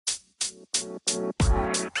Well,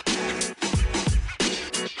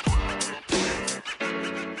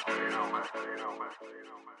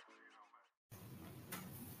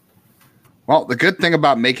 the good thing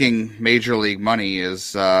about making major league money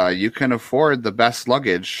is you can afford the best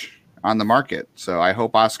luggage on the market. So I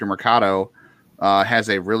hope Oscar Mercado has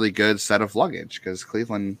a really good set of luggage because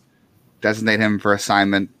Cleveland designated him for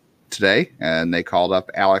assignment today, and they called up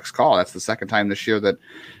Alex Call. That's the second time this year that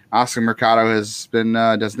Oscar Mercado has been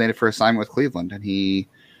designated for assignment with Cleveland, and he,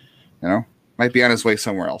 might be on his way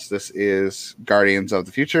somewhere else. This is Guardians of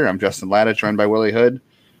the Future. I'm Justin Latta, joined by Willie Hood.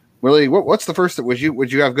 Willie, what's the first? Would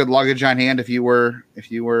you have good luggage on hand if you were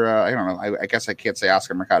I don't know. I guess I can't say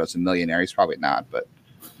Oscar Mercado's a millionaire. He's probably not, but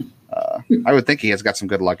I would think he has got some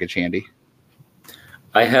good luggage handy.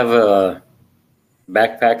 I have a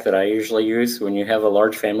backpack that I usually use when you have a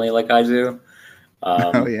large family like I do.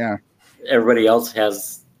 Oh yeah. Everybody else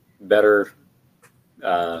has better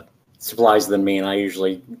supplies than me, and I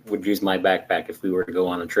usually would use my backpack if we were to go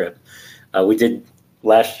on a trip. We did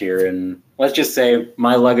last year, and let's just say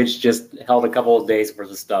my luggage just held a couple of days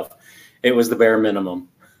worth of stuff. It was the bare minimum.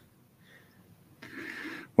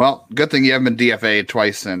 Well, good thing you haven't been DFA'd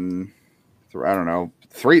twice and I don't know,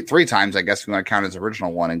 three times, I guess, if you want to count his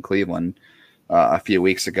original one in Cleveland a few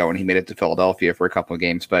weeks ago when he made it to Philadelphia for a couple of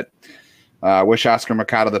games. But wish Oscar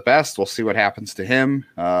Mercado the best. We'll see what happens to him.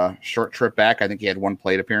 Short trip back. I think he had one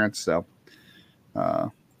plate appearance. So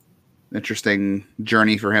interesting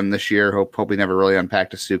journey for him this year. Hope he never really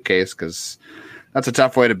unpacked a suitcase because that's a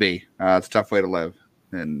tough way to be. It's a tough way to live.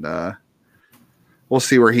 And we'll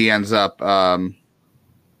see where he ends up.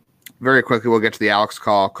 Very quickly, we'll get to the Alex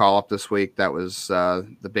call up this week. That was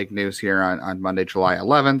the big news here on Monday, July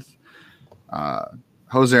 11th.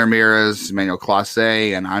 Jose Ramirez, Emmanuel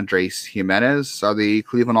Clase, and Andres Jimenez are the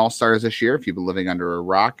Cleveland All-Stars this year. If you've been living under a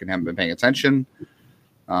rock and haven't been paying attention,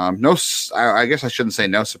 I guess I shouldn't say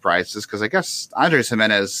no surprises because I guess Andres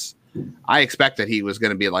Jimenez, I expected he was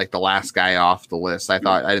going to be like the last guy off the list. I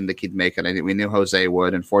didn't think he'd make it. We knew Jose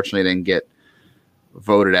would. Unfortunately, didn't get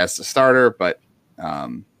voted as the starter, but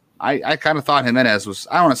I kind of thought Jimenez was,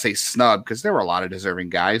 I don't want to say snubbed because there were a lot of deserving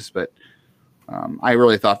guys, but I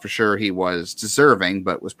really thought for sure he was deserving,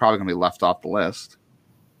 but was probably going to be left off the list.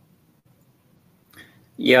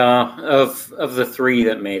 Yeah, of the three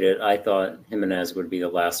that made it, I thought Jimenez would be the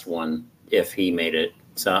last one if he made it.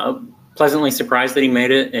 So I'm pleasantly surprised that he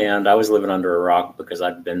made it, and I was living under a rock because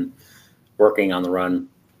I've been working on the run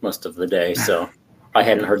most of the day, so I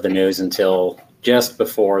hadn't heard the news until just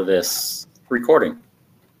before this recording.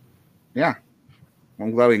 Yeah. Well,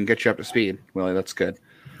 I'm glad we can get you up to speed, Willie. That's good.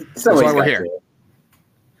 That's why we're here.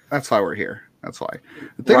 That's why we're here. That's why.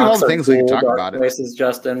 Think of all the things we can talk about. Places,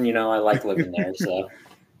 Justin. I like living there. So,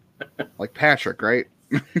 like Patrick, right?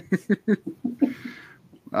 Think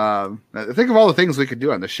of all the things we could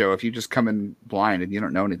do on the show if you just come in blind and you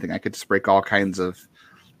don't know anything. I could just break all kinds of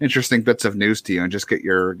interesting bits of news to you and just get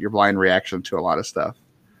your blind reaction to a lot of stuff.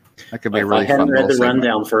 That could be a really fun. If I hadn't read the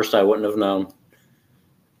rundown first, I wouldn't have known.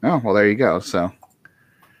 Oh well, there you go. So.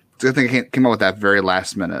 I think I came up with that very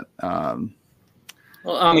last minute. Well,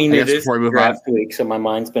 I mean, it is draft week, so my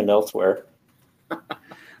mind's been elsewhere.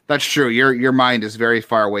 That's true. Your mind is very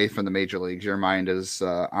far away from the major leagues. Your mind is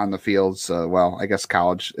on the fields. Well, I guess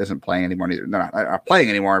college isn't playing anymore. They're not playing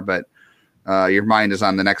anymore, but your mind is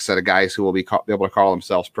on the next set of guys who will be able to call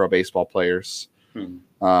themselves pro baseball players.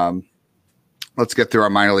 Let's get through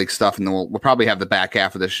our minor league stuff, and then we'll probably have the back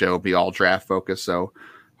half of the show be all draft focused. So.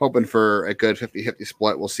 Hoping for a good 50-50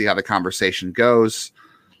 split. We'll see how the conversation goes.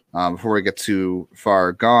 Before we get too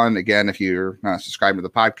far gone, again, if you're not subscribed to the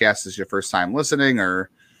podcast, this is your first time listening, or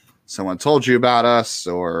someone told you about us,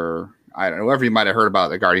 or I don't know, whoever you might have heard about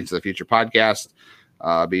the Guardians of the Future podcast,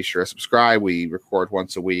 be sure to subscribe. We record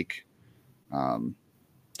once a week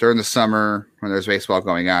during the summer when there's baseball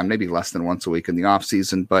going on, maybe less than once a week in the off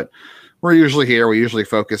season, but we're usually here. We usually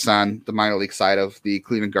focus on the minor league side of the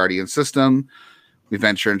Cleveland Guardians system. We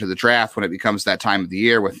venture into the draft when it becomes that time of the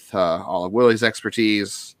year with all of Willie's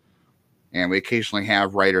expertise. And we occasionally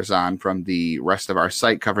have writers on from the rest of our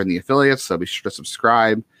site covering the affiliates. So be sure to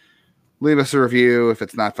subscribe. Leave us a review. If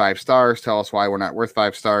it's not 5 stars, tell us why we're not worth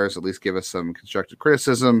 5 stars. At least give us some constructive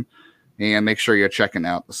criticism. And make sure you're checking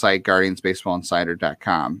out the site,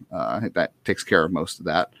 guardiansbaseballinsider.com. I think that takes care of most of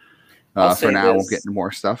that. For now, we'll get into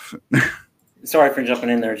more stuff. Sorry for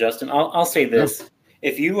jumping in there, Justin. I'll say this.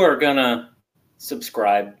 If you are going to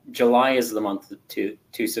subscribe, July is the month to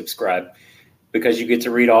subscribe because you get to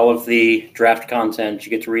read all of the draft content. You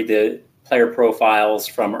get to read the player profiles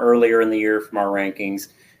from earlier in the year from our rankings,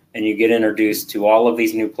 and you get introduced to all of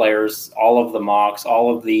these new players, all of the mocks,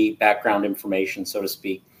 all of the background information, so to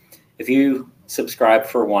speak. if you subscribe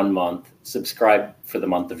for 1 month, subscribe for the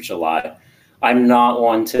month of July. I'm not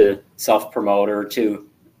one to self-promote or to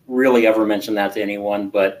really ever mention that to anyone,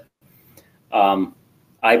 but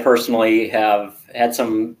I personally have had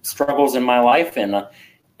some struggles in my life, and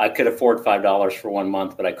I could afford $5 for 1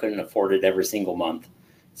 month, but I couldn't afford it every single month.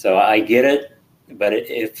 So I get it, but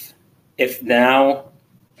if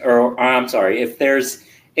there's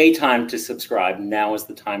a time to subscribe, now is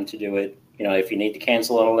the time to do it. If you need to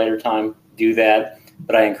cancel at a later time, do that.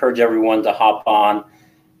 But I encourage everyone to hop on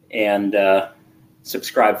and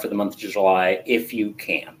subscribe for the month of July if you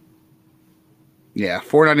can. Yeah,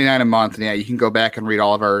 $4.99 a month. And yeah, you can go back and read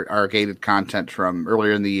all of our gated content from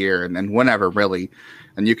earlier in the year and whenever, really.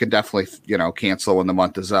 And you can definitely, cancel when the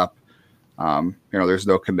month is up. There's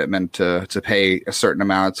no commitment to pay a certain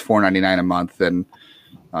amount. It's $4.99 a month. And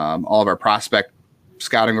all of our prospect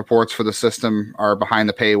scouting reports for the system are behind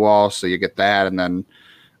the paywall. So you get that. And then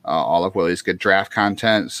all of Willie's good draft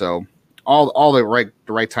content. So all the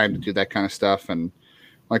right time to do that kind of stuff. And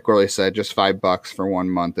like Willie said, just $5 for 1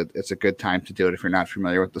 month. It's a good time to do it if you're not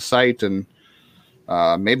familiar with the site, and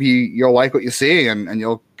maybe you'll like what you see, and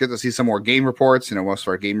you'll get to see some more game reports. Most of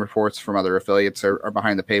our game reports from other affiliates are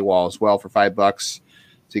behind the paywall as well for $5. So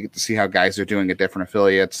you get to see how guys are doing at different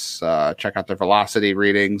affiliates, check out their velocity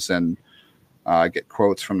readings, and get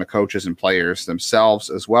quotes from the coaches and players themselves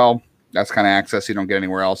as well. That's kind of access you don't get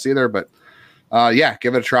anywhere else either. But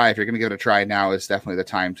give it a try. If you're going to give it a try, now is definitely the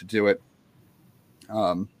time to do it.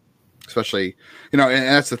 Especially, and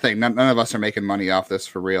that's the thing. None of us are making money off this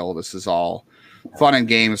for real. This is all fun and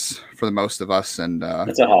games for the most of us. And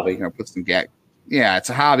it's a hobby. Put some gas. Yeah, it's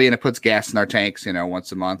a hobby, and it puts gas in our tanks.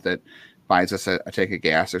 Once a month, it buys us a tank of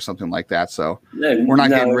gas or something like that. So we're not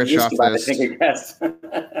getting rich off this.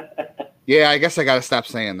 Yeah, I guess I got to stop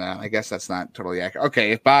saying that. I guess that's not totally accurate.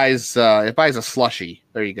 Okay, it buys a slushie.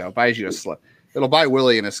 There you go. Buys you a slushie. It'll buy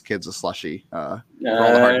Willie and his kids a slushie. For all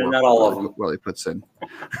the hard work not all of them. Willie puts in.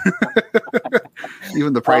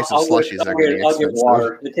 Even the price of slushies are getting expensive. I'll get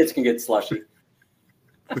water. The kids can get slushie.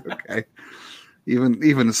 Okay. Even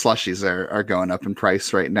the slushies are going up in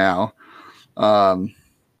price right now. How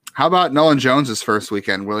about Nolan Jones's first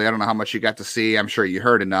weekend, Willie? I don't know how much you got to see. I'm sure you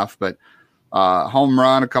heard enough, but home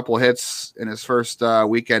run, a couple of hits in his first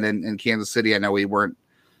weekend in Kansas City. I know we weren't.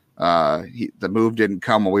 The move didn't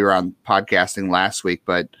come when we were on podcasting last week,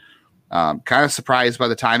 but kind of surprised by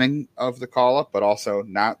the timing of the call up, but also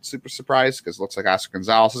not super surprised because it looks like Oscar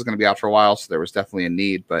Gonzalez is going to be out for a while. So there was definitely a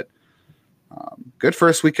need, but good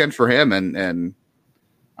first weekend for him. And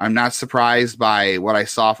I'm not surprised by what I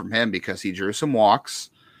saw from him because he drew some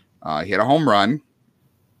walks. He had a home run,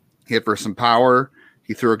 hit for some power.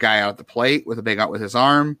 He threw a guy out at the plate with a big out with his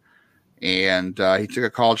arm. And he took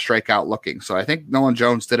a called strikeout looking. So I think Nolan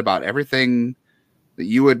Jones did about everything that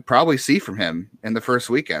you would probably see from him in the first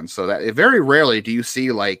weekend. So that very rarely do you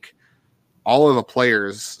see like all of a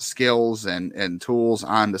player's skills and tools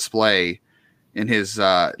on display in his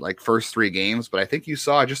first 3 games. But I think you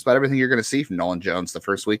saw just about everything you're going to see from Nolan Jones the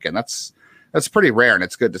first weekend. That's pretty rare, and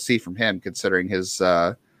it's good to see from him considering his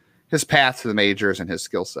path to the majors and his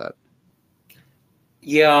skill set.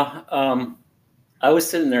 Yeah. I was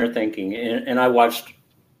sitting there thinking, and I watched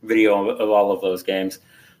video of all of those games.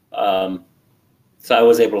 So I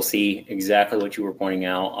was able to see exactly what you were pointing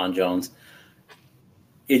out on Jones.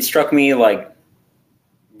 It struck me like,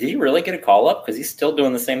 did he really get a call up? Because he's still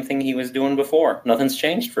doing the same thing he was doing before. Nothing's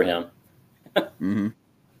changed for him. Mm-hmm.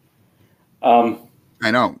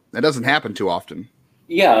 I know. That doesn't happen too often.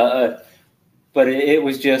 Yeah, but it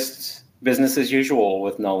was just business as usual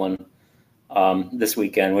with Nolan. This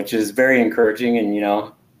weekend, which is very encouraging.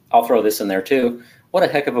 And, I'll throw this in there too. What a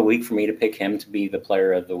heck of a week for me to pick him to be the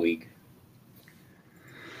player of the week.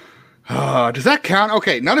 Does that count?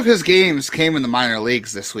 Okay. None of his games came in the minor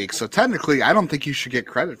leagues this week. So technically I don't think you should get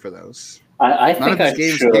credit for those. I think his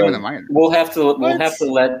games came in the minor. We'll have to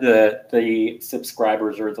let the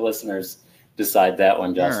subscribers or the listeners decide that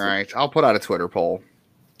one, Justin. All right. I'll put out a Twitter poll.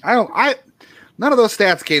 None of those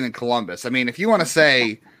stats came in Columbus. I mean, if you want to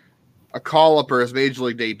say a call up or his major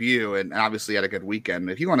league debut and obviously had a good weekend,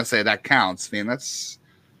 if you want to say that counts, man,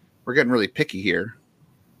 we're getting really picky here.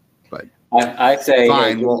 But I say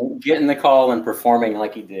getting the call and performing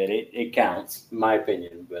like he did, it counts, in my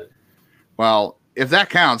opinion. But well, if that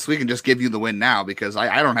counts, we can just give you the win now because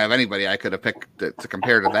I don't have anybody I could have picked to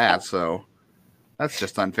compare to that. So that's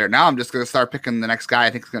just unfair. Now I'm just going to start picking the next guy I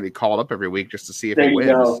think is going to be called up every week just to see if he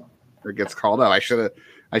wins or gets called up. I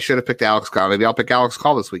should have picked Alex Call. Maybe I'll pick Alex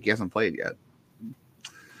Call this week. He hasn't played yet.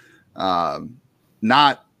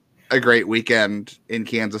 Not a great weekend in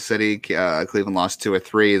Kansas City. Cleveland lost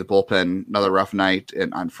 2-3. The bullpen, another rough night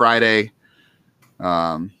on Friday.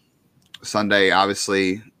 Sunday,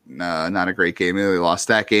 obviously, not a great game. They lost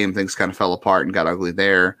that game. Things kind of fell apart and got ugly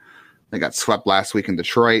there. They got swept last week in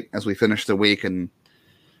Detroit as we finished the week. And,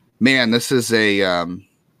 man, this is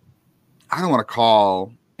I don't want to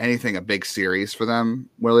call anything a big series for them,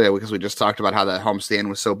 really, because we just talked about how that homestand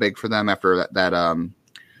was so big for them after that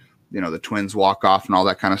the Twins walk off and all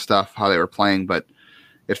that kind of stuff, how they were playing. But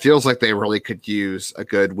it feels like they really could use a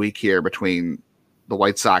good week here between the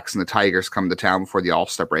White Sox and the Tigers coming to town before the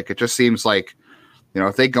All-Star break. It just seems like,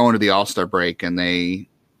 if they go into the All-Star break and they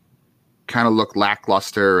kind of look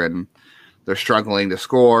lackluster and they're struggling to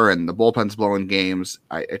score and the bullpen's blowing games,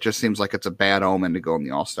 it just seems like it's a bad omen to go in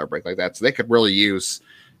the All-Star break like that. So they could really use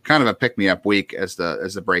kind of a pick-me-up week as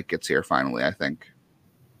the break gets here finally, I think.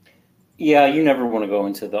 Yeah, you never want to go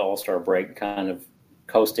into the All-Star break kind of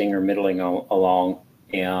coasting or middling along.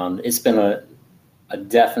 And it's been a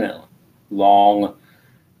definite long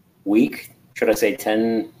week. Should I say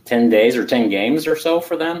 10 days or 10 games or so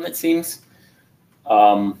for them, it seems.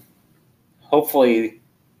 Hopefully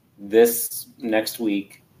this next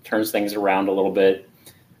week turns things around a little bit,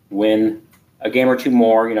 win a game or two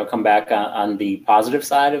more, come back on the positive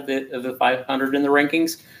side of the 500 in the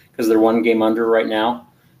rankings, because they're one game under right now.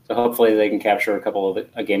 So hopefully they can capture a couple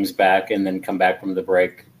of games back and then come back from the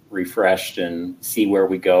break refreshed and see where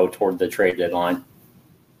we go toward the trade deadline.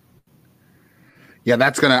 Yeah,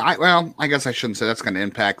 that's going to – I guess I shouldn't say that's going to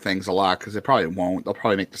impact things a lot, because they probably won't. They'll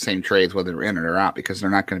probably make the same trades whether they're in or out, because they're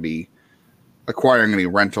not going to be acquiring any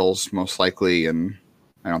rentals most likely, and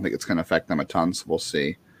I don't think it's going to affect them a ton, so we'll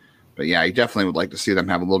see. But, yeah, you definitely would like to see them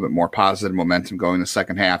have a little bit more positive momentum going in the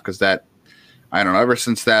second half, because that – I don't know, ever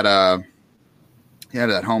since that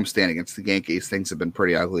that homestand against the Yankees, things have been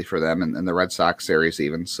pretty ugly for them, and the Red Sox series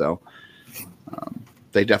even. So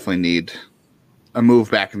they definitely need a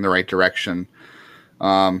move back in the right direction.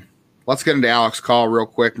 Let's get into Alex Call real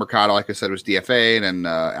quick. Mercado, like I said, was DFA'd, and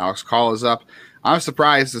Alex Call is up. I'm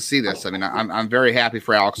surprised to see this. I mean, I'm very happy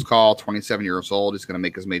for Alex Call, 27 years old. He's going to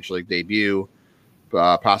make his major league debut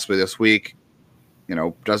possibly this week.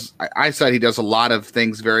 I said he does a lot of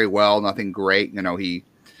things very well, nothing great.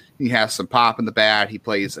 He has some pop in the bat. He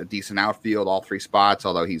plays a decent outfield, all three spots,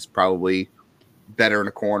 although he's probably better in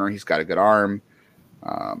the corner. He's got a good arm.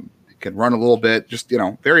 Can run a little bit. Just,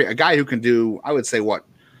 a guy who can do, I would say,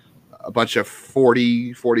 a bunch of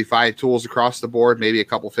 40, 45 tools across the board, maybe a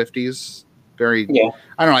couple 50s. I don't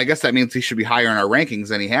know. I guess that means he should be higher in our rankings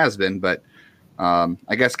than he has been, but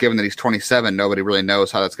I guess given that he's 27, nobody really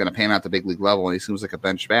knows how that's going to pan out at the big league level, and he seems like a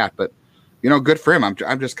bench bat. But, good for him.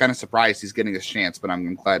 I'm just kind of surprised he's getting his chance, but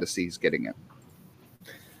I'm glad to see he's getting it.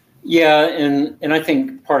 Yeah, and I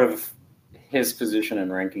think part of his position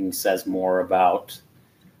and ranking says more about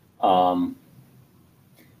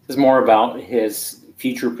his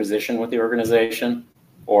future position with the organization,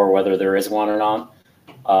 or whether there is one or not.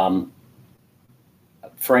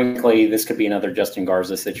 Frankly, this could be another Justin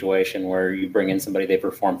Garza situation where you bring in somebody, they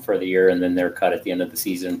perform for the year, and then they're cut at the end of the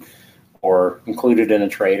season, or included in a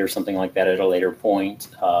trade or something like that at a later point,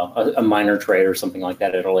 a minor trade or something like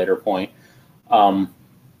that at a later point. But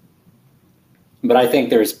I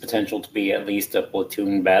think there's potential to be at least a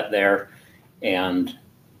platoon bat there, and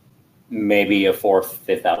maybe a fourth,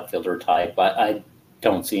 fifth outfielder type. I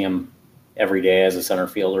don't see him every day as a center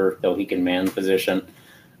fielder, though he can man the position,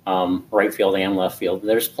 right field and left field.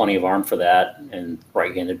 There's plenty of arm for that, and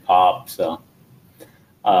right-handed pop. So,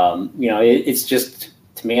 it's just,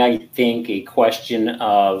 to me, I think a question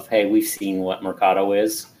of, hey, we've seen what Mercado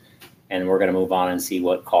is, and we're going to move on and see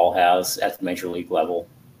what Call has at the major league level.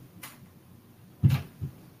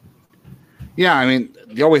 Yeah, I mean,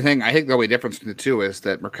 the only difference between the two is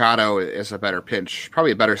that Mercado is a better pinch,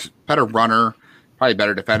 probably a better runner, probably a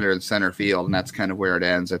better defender in center field, and that's kind of where it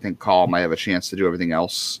ends. I think Call might have a chance to do everything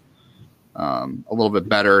else a little bit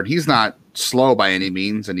better. And he's not slow by any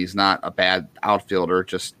means, and he's not a bad outfielder.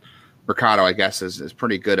 Just Mercado, I guess, is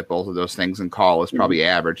pretty good at both of those things, and Call is probably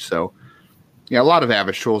average. So, yeah, a lot of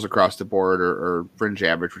average tools across the board, or fringe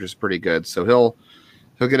average, which is pretty good. So he'll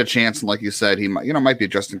get a chance, and like you said, he might be a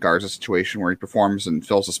Justin Garza situation where he performs and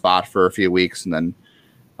fills a spot for a few weeks and then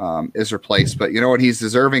is replaced. But you know what? He's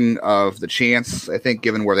deserving of the chance, I think,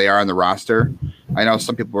 given where they are on the roster. I know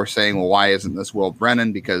some people were saying, well, why isn't this Will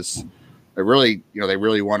Brennan? Because they really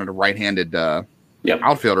wanted a right-handed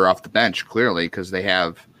outfielder off the bench, clearly, because they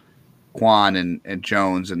have Kwan and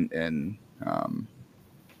Jones and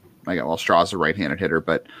Straw's a right-handed hitter.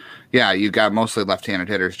 But, yeah, you got mostly left-handed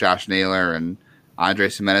hitters, Josh Naylor and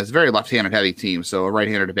Andres Gimenez, very left-handed heavy team, so a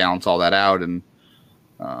right-hander to balance all that out. And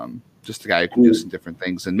Just a guy who can do some different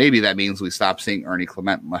things. And maybe that means we stop seeing Ernie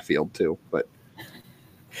Clement in left field too. But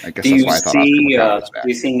I guess that's why I thought Oscar McCall was back. Do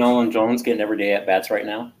you see Nolan Jones getting every day at bats right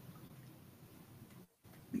now?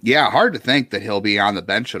 Yeah, hard to think that he'll be on the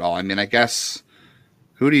bench at all. I mean, I guess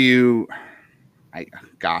are they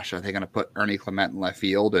going to put Ernie Clement in left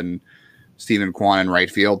field and Stephen Kwan in right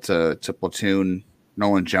field to platoon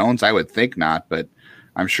Nolan Jones? I would think not, but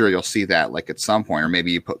I'm sure you'll see that like at some point, or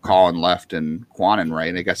maybe you put Call in left and Kwan in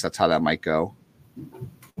right. I guess that's how that might go.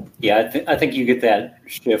 Yeah, I think you get that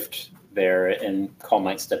shift there, and Call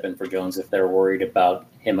might step in for Jones if they're worried about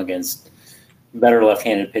him against better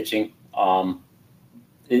left-handed pitching.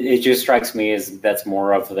 It just strikes me as that's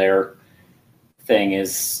more of their thing,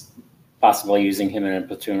 is possibly using him in a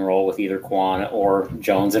platoon role with either Kwan or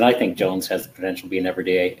Jones. And I think Jones has the potential to be an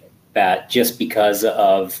everyday bat just because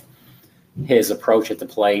of his approach at the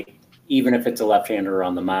plate. Even if it's a left-hander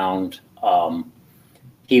on the mound,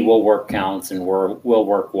 he will work counts and will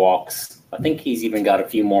work walks. I think he's even got a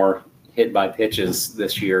few more hit by pitches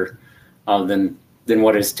this year than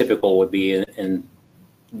what is typical would be in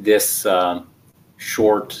this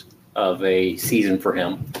short of a season for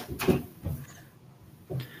him.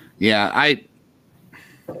 Yeah, I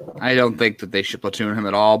don't think that they should platoon him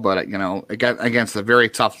at all, but against a very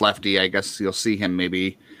tough lefty, I guess you'll see him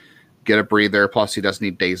maybe get a breather. Plus, he does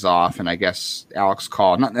need days off, and I guess Alex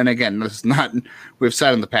Call. And again, this is not. We've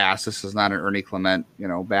said in the past, this is not an Ernie Clement,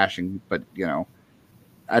 bashing, but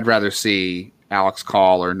I'd rather see Alex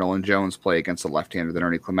Call or Nolan Jones play against a left-hander than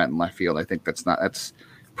Ernie Clement in left field. I think that's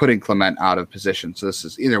putting Clement out of position. So this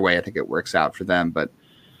is either way. I think it works out for them, but.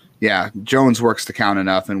 Yeah, Jones works the count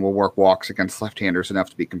enough and will work walks against left-handers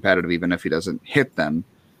enough to be competitive, even if he doesn't hit them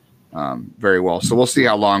very well. So we'll see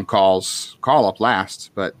how long call up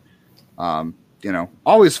lasts. But,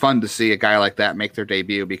 always fun to see a guy like that make their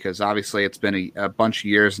debut, because obviously it's been a bunch of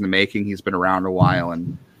years in the making. He's been around a while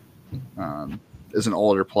and is an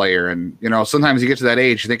older player. And, sometimes you get to that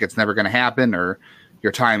age, you think it's never going to happen or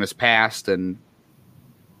your time has passed. And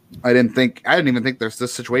I didn't even think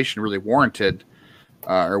this situation really warranted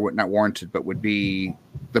or not warranted, but would be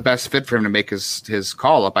the best fit for him to make his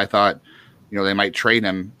call up. I thought, they might trade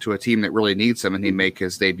him to a team that really needs him and he'd make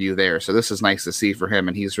his debut there. So this is nice to see for him.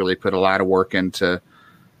 And he's really put a lot of work in to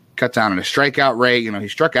cut down on his strikeout rate. He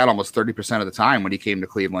struck out almost 30% of the time when he came to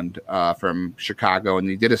Cleveland from Chicago, and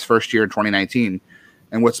he did his first year in 2019.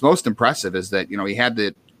 And what's most impressive is that,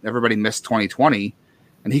 everybody missed 2020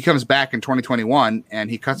 and he comes back in 2021 and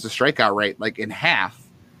he cuts the strikeout rate like in half.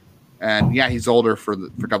 And yeah, he's older for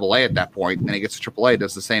AA at that point, and then he gets to AAA,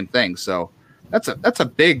 does the same thing. So that's a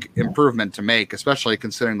big improvement to make, especially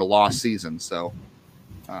considering the lost season. So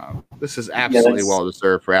this is absolutely well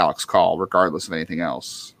deserved for Alex Call, regardless of anything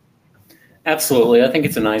else. Absolutely, I think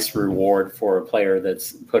it's a nice reward for a player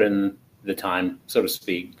that's put in the time, so to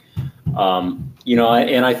speak. And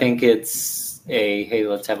I think it's hey,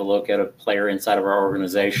 let's have a look at a player inside of our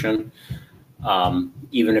organization,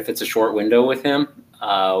 even if it's a short window with him.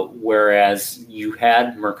 Whereas you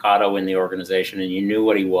had Mercado in the organization and you knew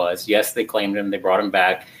what he was. Yes, they claimed him, they brought him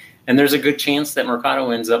back, and there's a good chance that Mercado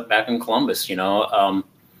ends up back in Columbus. He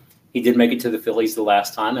did make it to the Phillies the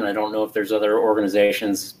last time, and I don't know if there's other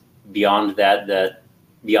organizations beyond that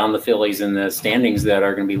beyond the Phillies in the standings that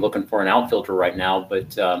are going to be looking for an outfielder right now.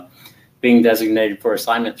 But being designated for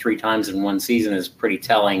assignment 3 times in one season is pretty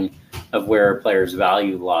telling of where a player's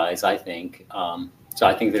value lies, I think. So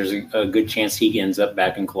I think there's a good chance he ends up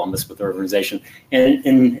back in Columbus with the organization.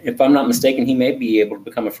 And if I'm not mistaken, he may be able to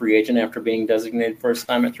become a free agent after being designated for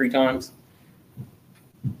assignment 3 times.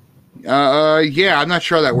 Yeah, I'm not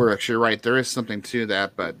sure that works. You're right. There is something to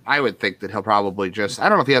that, but I would think that he'll probably I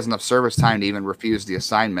don't know if he has enough service time to even refuse the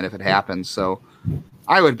assignment if it happens. So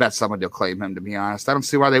I would bet someone will claim him, to be honest. I don't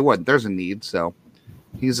see why they wouldn't. There's a need. So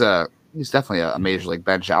he's definitely a major league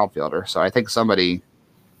bench outfielder. So I think somebody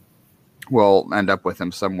will end up with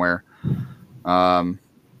him somewhere.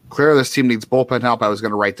 Clearly, this team needs bullpen help. I was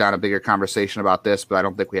going to write down a bigger conversation about this, but I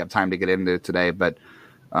don't think we have time to get into it today. But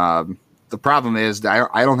the problem is that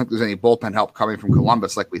I don't think there's any bullpen help coming from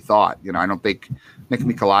Columbus like we thought. I don't think Nick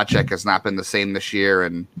Mikolajczyk has not been the same this year,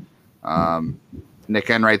 and Nick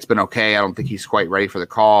Enright's been okay. I don't think he's quite ready for the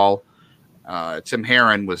call. Tim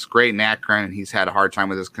Herron was great in Akron, and he's had a hard time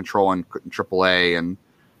with his control in AAA, and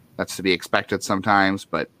that's to be expected sometimes.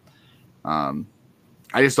 But I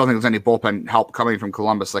just don't think there's any bullpen help coming from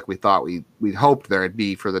Columbus like we thought we hoped there'd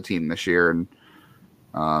be for the team this year. And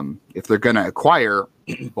if they're going to acquire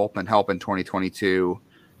bullpen help in 2022,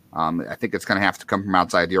 I think it's going to have to come from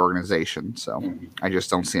outside the organization. So I just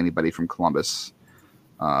don't see anybody from Columbus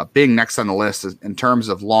being next on the list in terms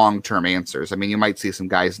of long-term answers. I mean, you might see some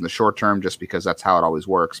guys in the short term just because that's how it always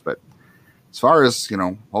works. But as far as,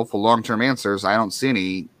 hopeful long-term answers, I don't see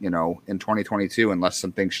any, in 2022 unless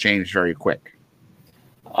some things change very quick.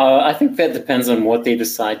 I think that depends on what they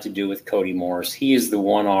decide to do with Cody Morris. He is the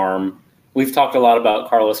one arm. We've talked a lot about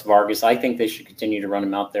Carlos Vargas. I think they should continue to run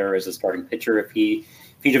him out there as a starting pitcher. If he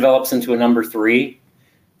develops into a number 3,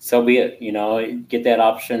 so be it. Get that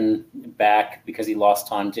option back because he lost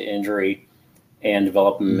time to injury and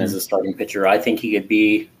develop him as a starting pitcher. I think he could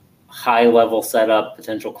be high-level setup,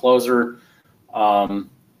 potential closer.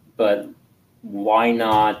 But why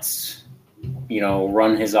not,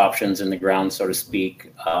 run his options in the ground, so to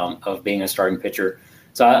speak, of being a starting pitcher.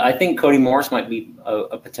 So I think Cody Morris might be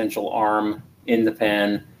a potential arm in the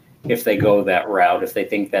pen if they go that route, if they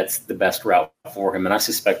think that's the best route for him. And I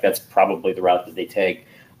suspect that's probably the route that they take.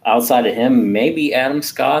 Outside of him, maybe Adam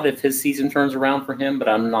Scott if his season turns around for him, but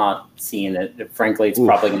I'm not seeing it. Frankly, it's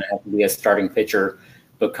probably going to have to be a starting pitcher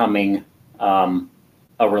becoming a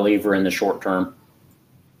reliever in the short term.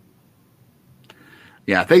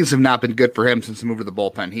 Yeah, things have not been good for him since the move to the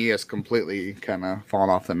bullpen. He has completely kind of fallen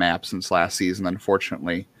off the map since last season,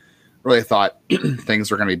 unfortunately. Really thought things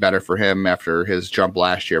were going to be better for him after his jump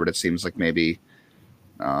last year, but it seems like maybe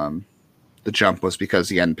the jump was because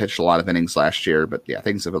he hadn't pitched a lot of innings last year. But yeah,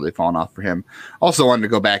 things have really fallen off for him. Also wanted to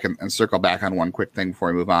go back and circle back on one quick thing before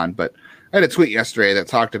we move on. But I had a tweet yesterday that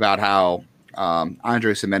talked about how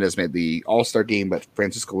Andres Gimenez made the All-Star game, but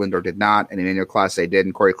Francisco Lindor did not, and Emmanuel Clase did,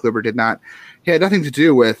 and Corey Kluber did not. It had nothing to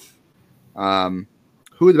do with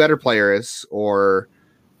who the better player is or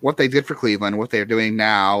what they did for Cleveland, what they're doing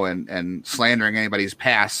now, and slandering anybody's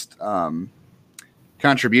past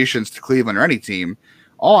contributions to Cleveland or any team.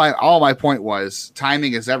 All my point was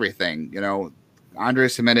timing is everything.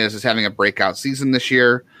 Andres Gimenez is having a breakout season this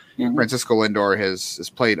year. Mm-hmm. Francisco Lindor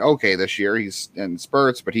has played okay this year. He's in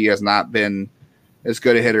spurts, but he has not been as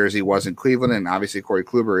good a hitter as he was in Cleveland. And obviously Corey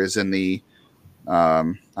Kluber is in the I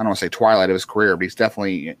don't want to say twilight of his career, but he's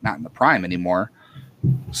definitely not in the prime anymore.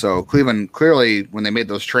 So Cleveland, clearly, when they made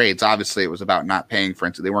those trades, obviously it was about not paying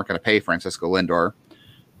they weren't going to pay Francisco Lindor.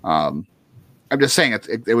 I'm just saying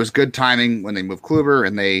it was good timing when they moved Kluber,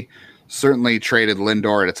 and they certainly traded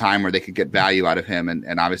Lindor at a time where they could get value out of him.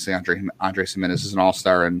 And obviously Andres Gimenez is an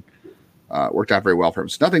all-star and worked out very well for him.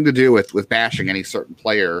 So nothing to do with bashing any certain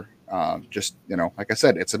player. Just, like I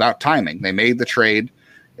said, it's about timing. They made the trade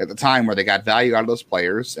at the time where they got value out of those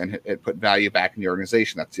players, and it put value back in the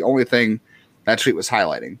organization. That's the only thing that tweet was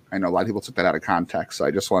highlighting. I know a lot of people took that out of context, so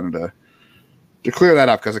I just wanted to clear that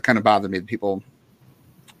up because it kind of bothered me that people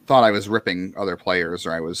thought I was ripping other players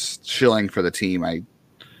or I was shilling for the team. I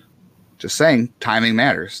just saying timing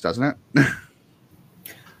matters, doesn't it?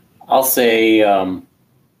 I'll say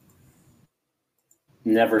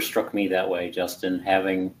never struck me that way, Justin.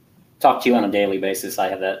 Having talked to you on a daily basis, I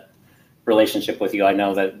have that relationship with you. I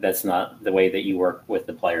know that that's not the way that you work with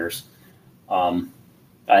the players.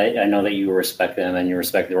 I know that you respect them and you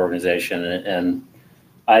respect the organization, and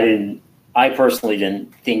I personally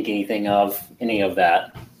didn't think anything of any of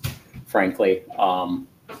that, frankly. Some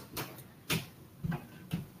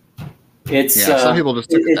people just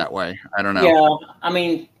took it that way. I don't know. Yeah, I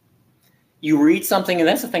mean, you read something, and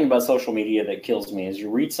that's the thing about social media that kills me, is you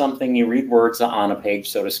read something, you read words on a page,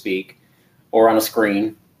 so to speak, or on a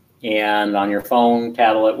screen, and on your phone,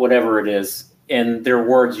 tablet, whatever it is, and they're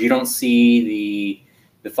words. You don't see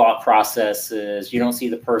the thought processes. You don't see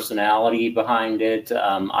the personality behind it.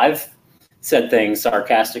 I've said things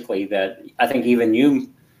sarcastically that I think even you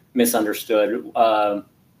misunderstood.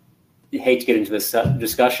 Hate to get into this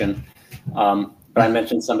discussion, but I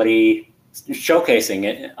mentioned somebody showcasing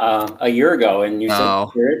it a year ago, and you said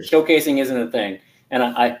showcasing isn't a thing. And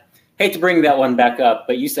I hate to bring that one back up,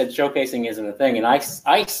 but you said showcasing isn't a thing, and I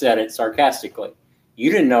said it sarcastically. You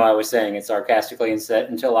didn't know I was saying it sarcastically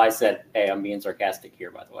until I said, "Hey, I'm being sarcastic here,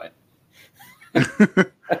 by the way."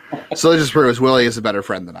 So it just proves Willie is a better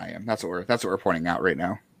friend than I am. That's what we're pointing out right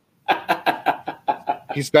now.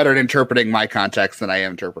 He's better at interpreting my context than I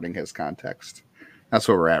am interpreting his context. That's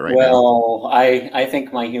where we're at right now. Well, I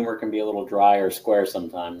think my humor can be a little dry or square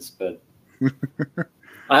sometimes, but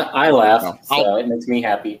I laugh, so it makes me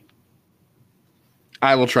happy.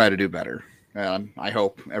 I will try to do better. I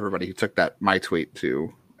hope everybody who took my tweet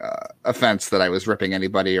to offense that I was ripping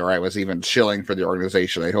anybody or I was even shilling for the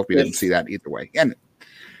organization. I hope you didn't see that either way. And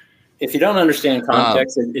if you don't understand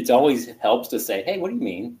context, it always helps to say, "Hey, what do you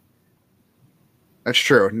mean?" That's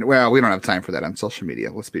true. Well, we don't have time for that on social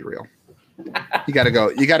media. Let's be real. You got to go.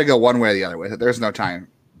 You got to go one way or the other way. There's no time.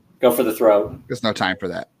 Go for the throat. There's no time for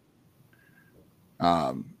that.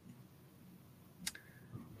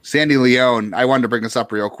 Sandy Leone, I wanted to bring this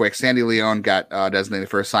up real quick. Sandy Leone got designated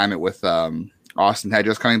for assignment with Austin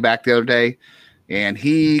Hedges coming back the other day, and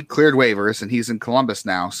he cleared waivers, and he's in Columbus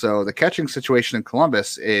now. So the catching situation in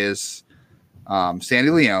Columbus is Sandy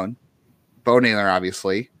Leone, Bo Naylor,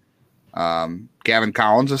 obviously. Gavin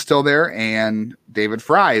Collins is still there, and David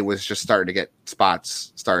Fry was just starting to get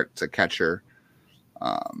spots, start to catcher.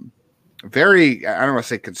 Very, I don't want to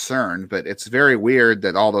say concerned, but it's very weird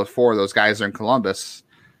that all those four of those guys are in Columbus.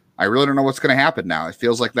 I really don't know what's going to happen now. It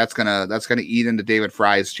feels like that's gonna eat into David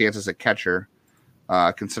Fry's chances at catcher,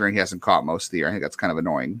 considering he hasn't caught most of the year. I think that's kind of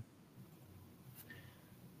annoying.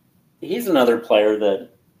 He's another player that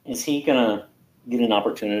is he going to get an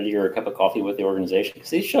opportunity or a cup of coffee with the organization? Because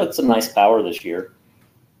he showed some nice power this year.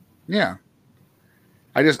 Yeah,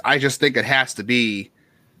 I just think it has to be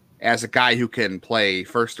as a guy who can play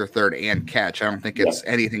first or third and catch. I don't think it's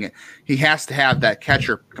anything. He has to have that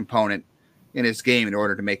catcher component in his game in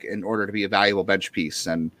order to be a valuable bench piece.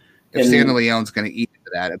 And if Sandy Leone's going to eat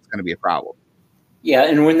into that, it's going to be a problem. Yeah,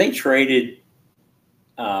 and when they traded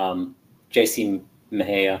J.C.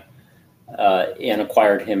 Mejia and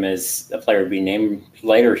acquired him as a player to be named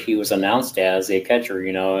later, he was announced as a catcher.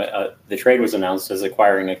 The trade was announced as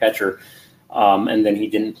acquiring a catcher, and then he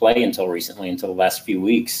didn't play until the last few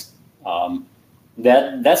weeks.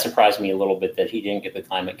 That surprised me a little bit that he didn't get the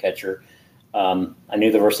time at catcher. I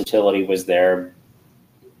knew the versatility was there,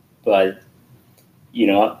 but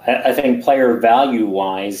I think player value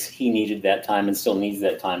wise, he needed that time and still needs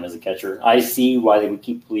that time as a catcher. I see why they would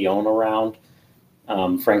keep Leone around.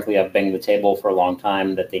 Frankly, I've banged the table for a long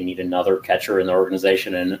time that they need another catcher in the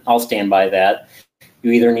organization, and I'll stand by that.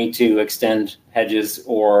 You either need to extend Hedges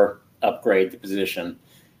or upgrade the position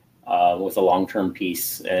with a long-term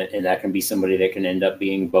piece, and that can be somebody that can end up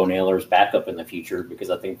being Bo Naylor's backup in the future, because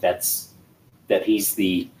I think that he's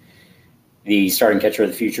the starting catcher of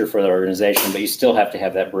the future for the organization, but you still have to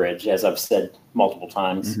have that bridge, as I've said multiple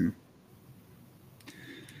times. Mm-hmm.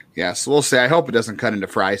 Yeah, so we'll see. I hope it doesn't cut into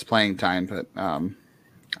Fry's playing time, but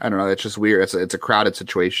I don't know. It's just weird. It's a crowded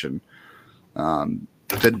situation.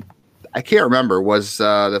 I can't remember. Was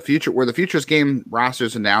were the Futures game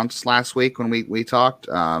rosters announced last week when we talked?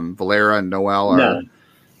 Valera and Noel.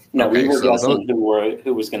 No, okay, we were guessing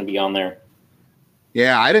who was going to be on there.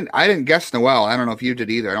 Yeah, I didn't guess Noel. I don't know if you did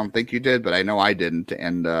either. I don't think you did, but I know I didn't,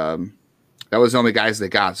 and that was the only guys they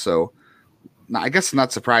got. So I guess I'm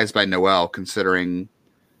not surprised by Noel, considering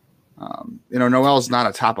Noel's not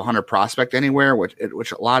a top 100 prospect anywhere, which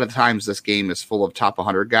a lot of times this game is full of top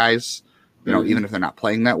 100 guys. Even if they're not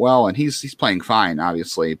playing that well, and he's playing fine,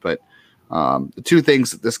 obviously. But the two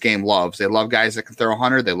things that this game loves, they love guys that can throw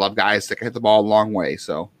 100. They love guys that can hit the ball a long way.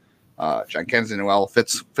 So Jhonkensy Noel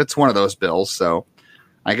fits one of those bills. So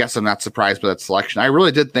I guess I'm not surprised by that selection. I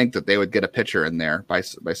really did think that they would get a pitcher in there by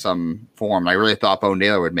some form. I really thought Bo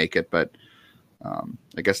Naylor would make it, but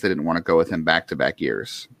I guess they didn't want to go with him back-to-back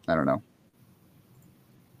years. I don't know.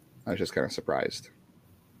 I was just kind of surprised.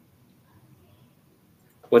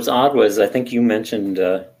 What's odd was I think you mentioned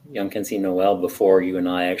Jhonkensy Noel before you and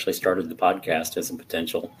I actually started the podcast as a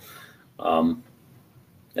potential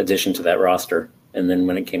addition to that roster. And then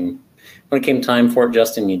when it came time for it,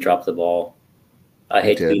 Justin, you dropped the ball. I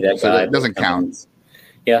hate to be that so guy. It doesn't count.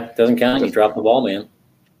 Yeah, it doesn't count. You dropped the ball, man.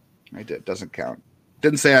 I did. Doesn't count.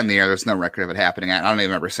 Didn't say on the air. There's no record of it happening. I don't even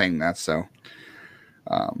remember saying that. So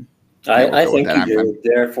I think you did.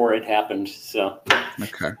 Therefore, it happened. So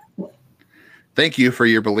okay. Thank you for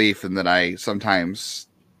your belief in that I sometimes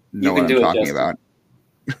know what I'm talking about.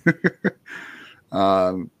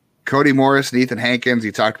 Cody Morris and Ethan Hankins.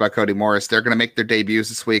 You talked about Cody Morris. They're going to make their debuts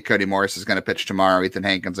this week. Cody Morris is going to pitch tomorrow. Ethan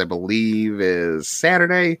Hankins, I believe, is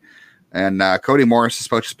Saturday. And Cody Morris is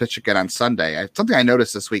supposed to pitch again on Sunday. Something I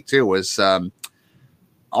noticed this week, too, was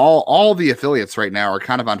all the affiliates right now are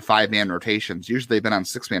kind of on 5-man rotations. Usually they've been on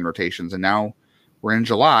 6-man rotations, and now we're in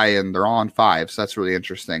July, and they're all on 5. So that's really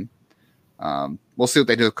interesting. We'll see what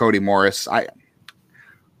they do with Cody Morris. I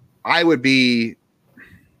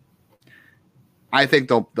think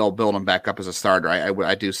they'll build him back up as a starter.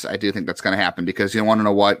 I do think that's going to happen, because you want to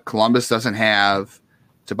know what? Columbus doesn't have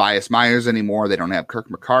Tobias Myers anymore. They don't have Kirk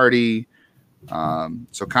McCarty.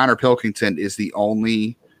 So Connor Pilkington is the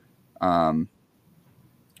only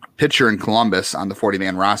pitcher in Columbus on the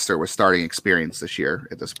 40-man roster with starting experience this year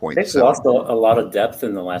at this point. They've lost a lot of depth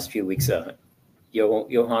in the last few weeks.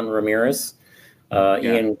 Johan Ramirez,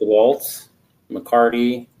 Ian DeWalt,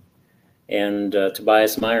 McCarty, and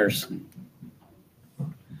Tobias Myers.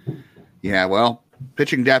 Yeah, well,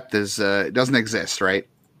 pitching depth doesn't exist, right?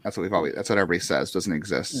 That's what that's what everybody says, doesn't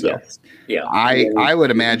exist. So yes. Yeah. I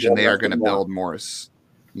would imagine they are going to build Morris.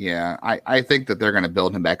 Yeah, I think that they're going to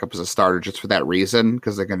build him back up as a starter just for that reason,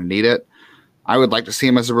 because they're going to need it. I would like to see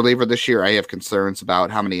him as a reliever this year. I have concerns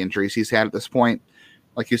about how many injuries he's had at this point.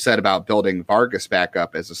 Like you said about building Vargas back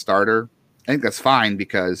up as a starter, I think that's fine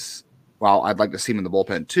because while I'd like to see him in the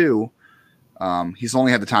bullpen too, he's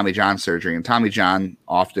only had the Tommy John surgery, and Tommy John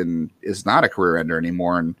often is not a career ender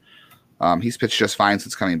anymore, and he's pitched just fine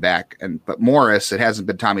since coming back. But Morris, it hasn't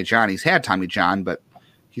been Tommy John. He's had Tommy John, but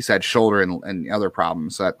he's had shoulder and other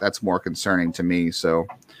problems. So that's more concerning to me. So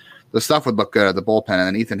the stuff would look good at the bullpen. And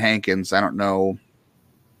then Ethan Hankins, I don't know.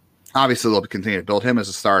 Obviously, they'll continue to build him as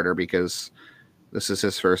a starter because this is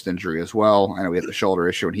his first injury as well. I know we had the shoulder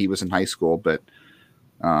issue when he was in high school, but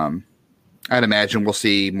I'd imagine we'll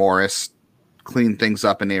see Morris clean things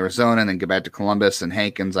up in Arizona and then get back to Columbus. And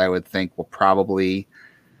Hankins, I would think, will probably –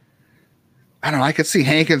 I don't know. I could see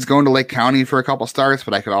Hankins going to Lake County for a couple starts,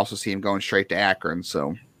 but I could also see him going straight to Akron.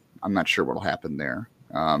 So I'm not sure what will happen there.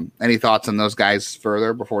 Any thoughts on those guys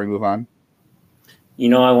further before we move on?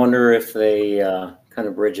 I wonder if they kind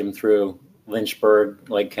of bridge him through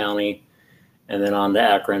Lynchburg, Lake County, and then on to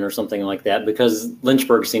Akron or something like that, because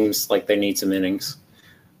Lynchburg seems like they need some innings.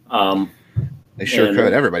 They sure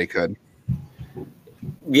could. Everybody could.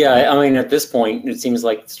 Yeah, I mean, at this point, it seems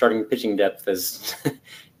like starting pitching depth is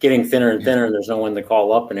getting thinner and thinner, and there's no one to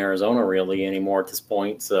call up in Arizona really anymore at this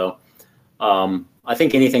point. So I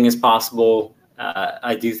think anything is possible.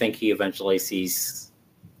 I do think he eventually sees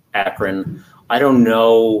Akron. I don't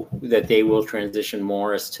know that they will transition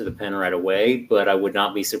Morris to the pen right away, but I would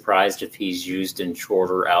not be surprised if he's used in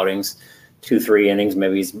shorter outings, 2-3 innings.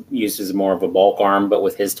 Maybe he's used as more of a bulk arm, but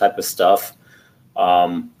with his type of stuff,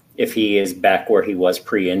 if he is back where he was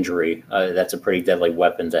pre-injury, that's a pretty deadly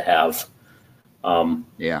weapon to have.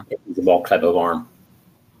 Yeah, the bulk type of arm.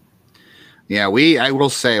 Yeah, I will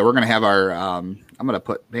say we're going to have our, I'm going to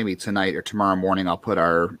put maybe tonight or tomorrow morning, I'll put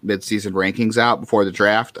our midseason rankings out before the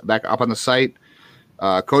draft back up on the site.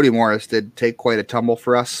 Cody Morris did take quite a tumble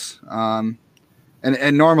for us. And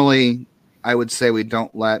normally I would say we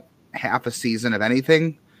don't let half a season of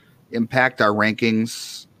anything impact our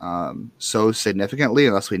rankings so significantly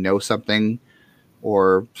unless we know something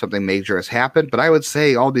or something major has happened. But I would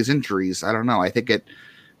say all these injuries, I don't know. I think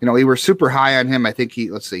we were super high on him. I think he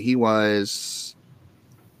was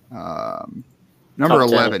number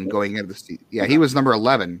 11 going into the season. Yeah, he was number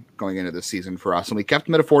 11 going into the season for us. And we kept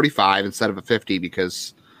him at a 45 instead of a 50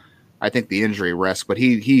 because I think the injury risk. But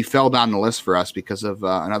he fell down the list for us because of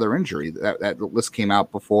another injury. That list came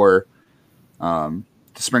out before the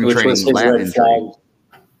spring training lat injury.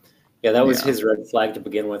 Yeah, that was his red flag to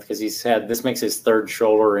begin with because this makes his third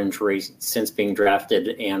shoulder injury since being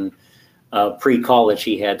drafted, and pre-college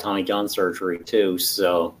he had Tommy John surgery too,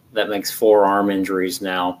 so that makes 4 arm injuries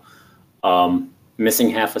now. Missing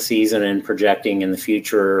half a season and projecting in the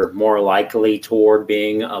future more likely toward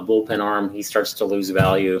being a bullpen arm, he starts to lose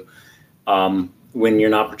value. When you're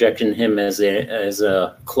not projecting him as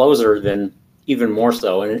a closer, then even more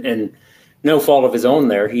so, and no fault of his own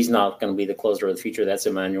there. He's not going to be the closer of the future. That's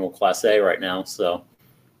Emmanuel Clase right now. So,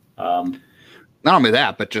 not only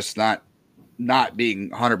that, but just not being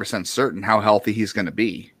 100% certain how healthy he's going to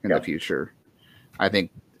be in the future, I think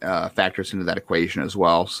factors into that equation as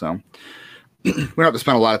well. So we don't have to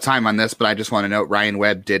spend a lot of time on this, but I just want to note Ryan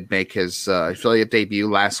Webb did make his affiliate debut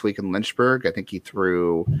last week in Lynchburg. I think he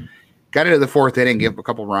got into the 4th inning, gave up a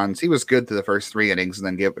couple runs. He was good through the first 3 innings and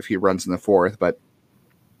then gave up a few runs in the 4th, but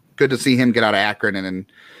good to see him get out of Akron and then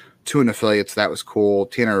 2 in affiliates. That was cool.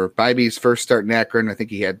 Tanner Bybee's first start in Akron. I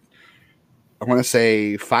think he had, I want to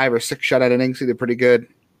say 5 or 6 shutout innings. He did pretty good.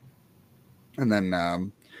 And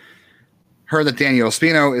then heard that Daniel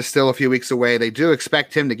Espino is still a few weeks away. They do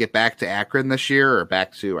expect him to get back to Akron this year, or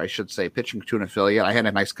back to, I should say, pitching to an affiliate. I had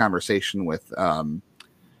a nice conversation with Rob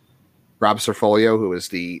Serfolio, who is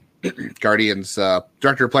the Guardians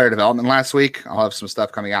Director of Player Development last week. I'll have some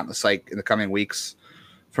stuff coming out in the site in the coming weeks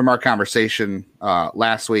from our conversation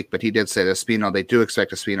last week, but he did say that Espino, they do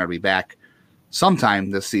expect Espino to be back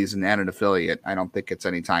sometime this season at an affiliate. I don't think it's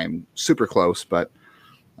any time super close, but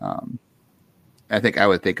I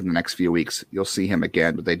would think in the next few weeks you'll see him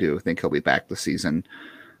again, but they do think he'll be back this season.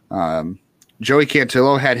 Joey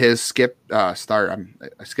Cantillo had his start. I'm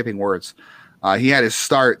skipping words. He had his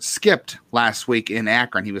start skipped last week in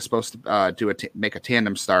Akron. He was supposed to make a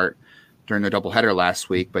tandem start during the doubleheader last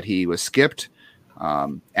week, but he was skipped.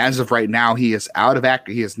 As of right now, he is out of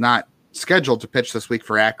Akron. He is not scheduled to pitch this week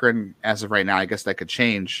for Akron. As of right now, I guess that could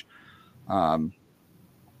change.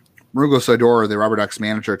 Murugo Sodor, the Rubber Ducks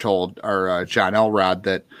manager, told our John Elrod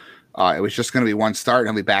that it was just going to be one start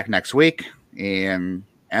and he'll be back next week. And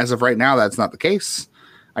as of right now, that's not the case.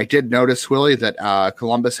 I did notice, Willie, that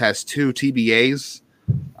Columbus has 2 TBAs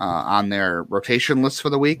on their rotation list for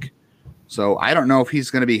the week. So I don't know if he's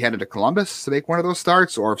going to be headed to Columbus to make one of those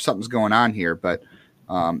starts or if something's going on here. But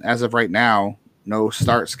as of right now, no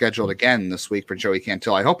start scheduled again this week for Joey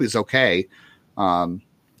Cantillo. I hope he's okay. I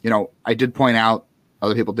did point out,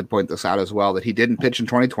 other people did point this out as well, that he didn't pitch in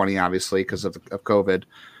 2020, obviously, because of COVID.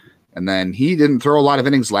 And then he didn't throw a lot of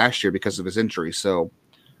innings last year because of his injury. So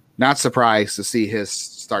not surprised to see his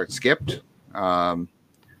start skipped. I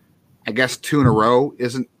guess 2 in a row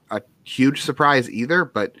isn't a huge surprise either,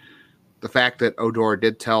 but the fact that Odor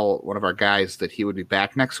did tell one of our guys that he would be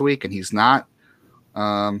back next week and he's not,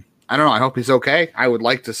 I don't know. I hope he's okay. I would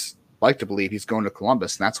like to believe he's going to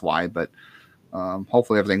Columbus, and that's why, but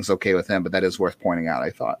hopefully everything's okay with him, but that is worth pointing out,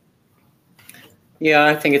 I thought. Yeah,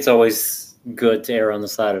 I think it's always good to err on the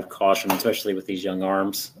side of caution, especially with these young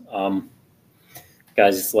arms.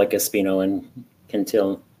 Guys like Espino and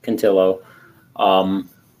Cantillo,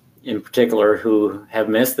 in particular, who have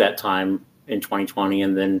missed that time in 2020,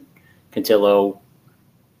 and then Cantillo,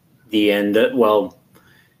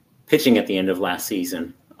 pitching at the end of last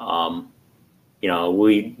season.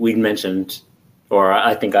 We mentioned, or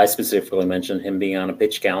I think I specifically mentioned him being on a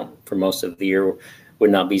pitch count for most of the year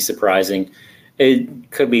would not be surprising.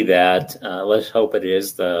 It could be that. Let's hope it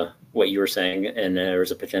is what you were saying, and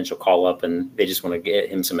there's a potential call up, and they just want to get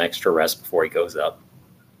him some extra rest before he goes up.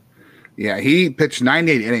 Yeah, he pitched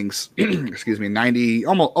 98 innings, 90,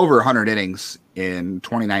 almost over 100 innings in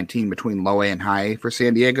 2019 between low A and high A for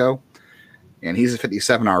San Diego. And he's at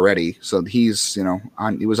 57 already. So he's,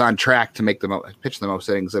 he was on track to pitch the most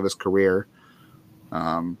innings of his career.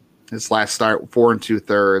 His last start, 4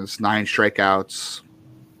 2/3, 9 strikeouts,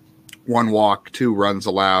 1 walk, 2 runs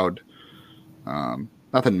allowed.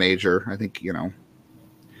 Nothing major. I think,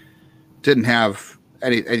 didn't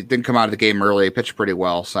come out of the game early. Pitched pretty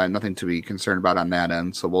well, so I had nothing to be concerned about on that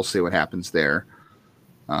end. So we'll see what happens there.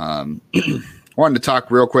 Wanted to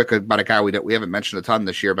talk real quick about a guy we haven't mentioned a ton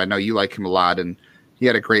this year, but I know you like him a lot, and he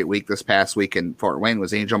had a great week this past week in Fort Wayne.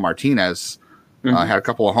 Was Angel Martinez. Had a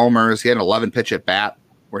couple of homers. He had an 11 pitch at bat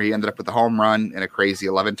where he ended up with a home run in a crazy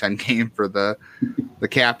 11-10 game for the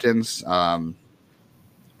captains.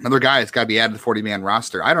 Another guy that's got to be added to the 40-man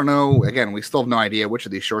roster. I don't know. Again, we still have no idea which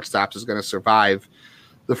of these shortstops is going to survive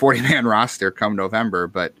the 40-man roster come November.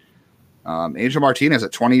 But Angel Martinez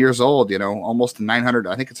at 20 years old, almost 900.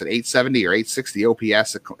 I think it's at 870 or 860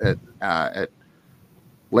 OPS at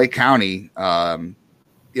Lake County.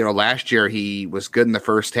 Last year he was good in the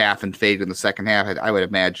first half and faded in the second half. I would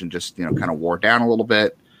imagine just, kind of wore down a little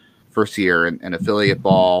bit. First year in affiliate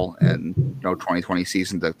ball and 2020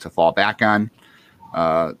 season to fall back on.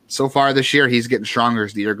 So far this year, he's getting stronger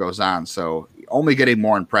as the year goes on. So only getting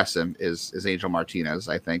more impressive is Angel Martinez,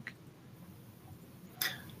 I think.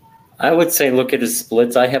 I would say look at his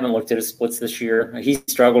splits. I haven't looked at his splits this year. He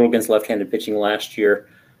struggled against left-handed pitching last year.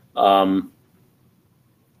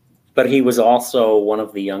 But he was also one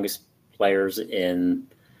of the youngest players in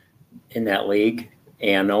that league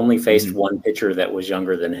and only faced one pitcher that was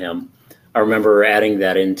younger than him. I remember adding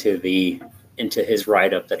that into his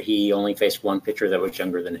write-up that he only faced one pitcher that was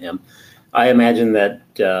younger than him. I imagine that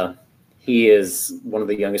he is one of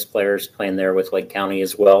the youngest players playing there with Lake County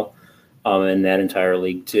as well, in that entire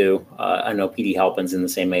league too. I know Petey Halpin's in the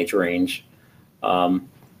same age range.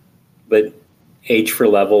 But age for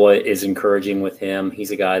level is encouraging with him. He's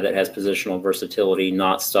a guy that has positional versatility,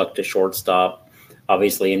 not stuck to shortstop.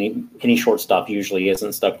 Obviously, any shortstop usually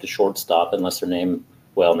isn't stuck to shortstop unless their name –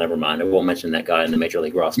 well, never mind. I won't mention that guy in the Major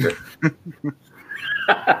League roster.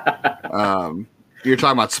 You're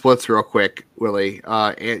talking about splits real quick, Willie.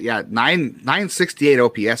 968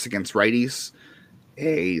 OPS against righties,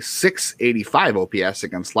 a 685 OPS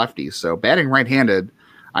against lefties. So batting right-handed.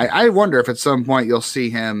 I wonder if at some point you'll see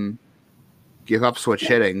him give up switch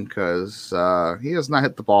hitting because he has not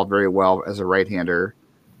hit the ball very well as a right-hander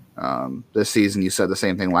this season. You said the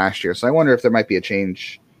same thing last year. So I wonder if there might be a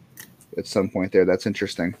change at some point there. That's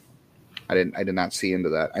interesting. I did not see into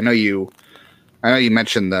that. I know you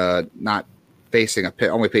mentioned the not facing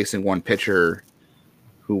only facing one pitcher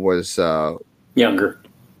who was younger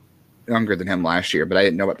than him last year, but I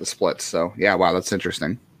didn't know about the splits. So yeah, wow, that's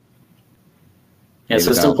interesting. Yeah,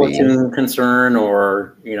 so some platoon concern,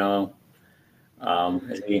 or is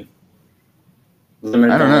he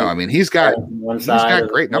limited? I don't know. I mean, he's got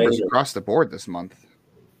great numbers across the board this month.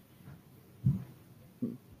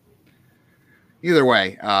 Either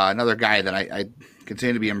way, another guy that I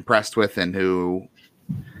continue to be impressed with and who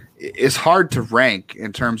is hard to rank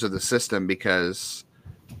in terms of the system because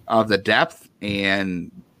of the depth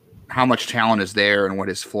and how much talent is there and what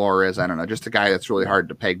his floor is. I don't know. Just a guy that's really hard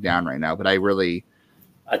to peg down right now. But I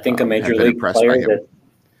think a major league player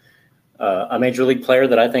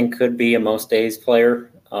that I think could be a most days player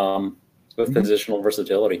with positional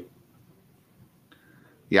versatility.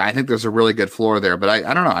 Yeah, I think there's a really good floor there, but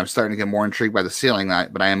I don't know. I'm starting to get more intrigued by the ceiling,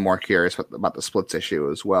 but I am more curious about the splits issue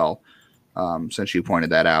as well, since you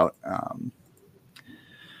pointed that out.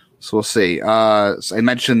 So we'll see. So I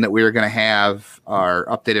mentioned that we were going to have our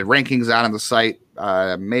updated rankings out on the site.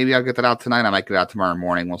 Maybe I'll get that out tonight. I might get it out tomorrow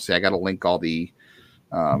morning. We'll see. I got to link all the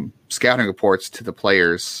scouting reports to the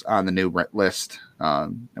players on the new list.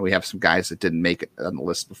 And we have some guys that didn't make it on the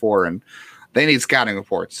list before, and they need scouting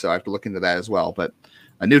reports, so I have to look into that as well. But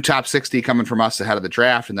a new top 60 coming from us ahead of the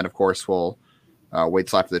draft, and then, of course, we'll wait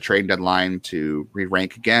till after the trade deadline to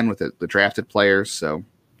re-rank again with the drafted players. So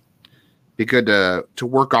be good to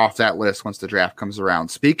work off that list once the draft comes around.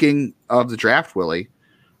 Speaking of the draft, Willie,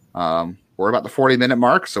 we're about the 40-minute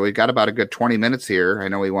mark, so we've got about a good 20 minutes here. I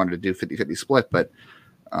know we wanted to do 50-50 split, but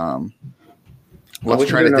let's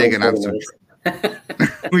try to dig in on some.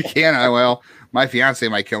 We can. Well, my fiance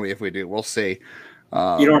might kill me if we do. We'll see.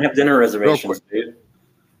 You don't have dinner reservations, dude?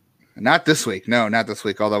 Not this week. No, not this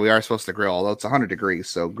week. Although we are supposed to grill, although it's 100 degrees,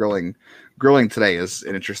 so grilling today is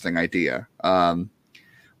an interesting idea.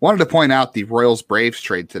 Wanted to point out the Royals Braves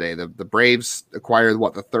trade today. The Braves acquired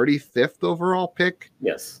the 35th overall pick?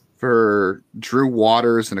 Yes. For Drew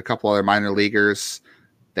Waters and a couple other minor leaguers.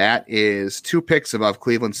 That is 2 picks above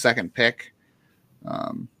Cleveland's second pick.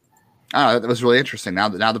 That was really interesting. Now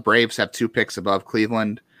the Braves have 2 picks above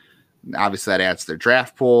Cleveland. Obviously, that adds to their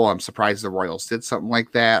draft pool. I'm surprised the Royals did something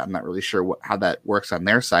like that. I'm not really sure how that works on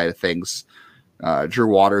their side of things. Drew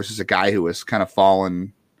Waters is a guy who has kind of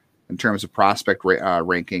fallen in terms of prospect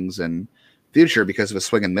rankings and future because of his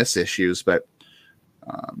swing and miss issues. But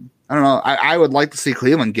I don't know. I would like to see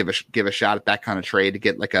Cleveland give a shot at that kind of trade to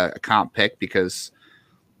get like a comp pick, because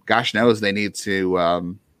gosh knows they need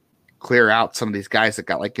to clear out some of these guys that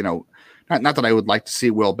got not that I would like to see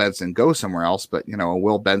Will Benson go somewhere else, but a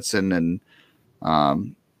Will Benson and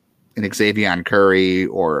an Xavier Curry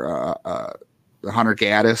or Hunter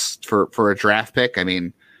Gaddis for a draft pick. I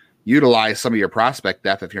mean, utilize some of your prospect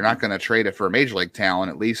depth. If you're not going to trade it for a major league talent,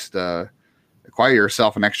 at least acquire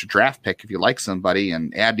yourself an extra draft pick if you like somebody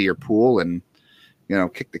and add to your pool and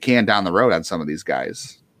kick the can down the road on some of these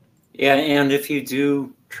guys. Yeah, and if you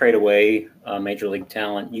do trade away major league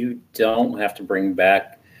talent, you don't have to bring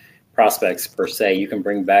back prospects per se. You can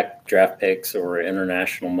bring back draft picks or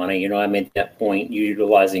international money. I made that point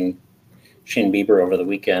utilizing Shane Bieber over the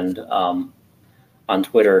weekend on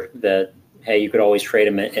Twitter that, hey, you could always trade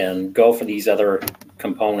him and go for these other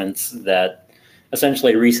components that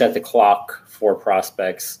essentially reset the clock for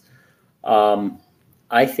prospects.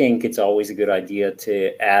 I think it's always a good idea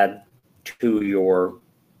to add to your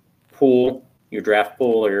pool, your draft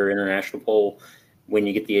pool or your international pool, when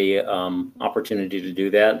you get the opportunity to do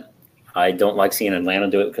that. I don't like seeing Atlanta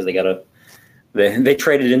do it because they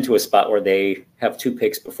traded into a spot where they have 2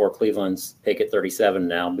 picks before Cleveland's pick at 37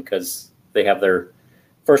 now, because they have their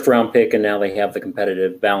first round pick and now they have the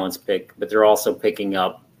competitive balance pick, but they're also picking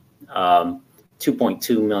up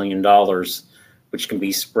 $2.2 million, which can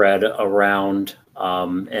be spread around,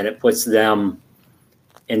 and it puts them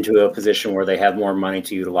into a position where they have more money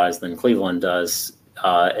to utilize than Cleveland does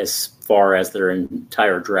as far as their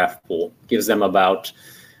entire draft pool. Gives them about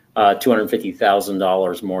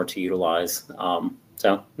 $250,000 more to utilize.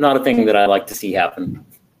 So not a thing that I like to see happen.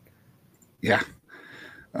 Yeah.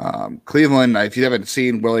 Cleveland, if you haven't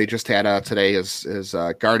seen, Willie just had today his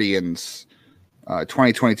Guardians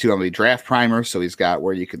 2022 MLB draft primer. So he's got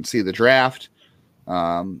where you can see the draft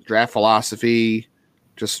philosophy,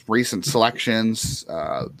 just recent selections,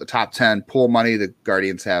 the top 10 pool money. The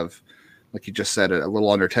Guardians have, like you just said, a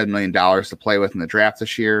little under $10 million to play with in the draft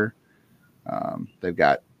this year. They've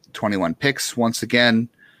got 21 picks once again.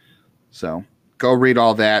 So go read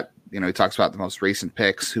all that. He talks about the most recent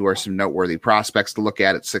picks, who are some noteworthy prospects to look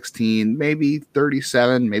at 16, maybe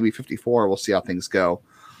 37, maybe 54. We'll see how things go.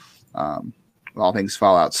 All things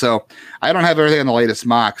fall out. So I don't have everything on the latest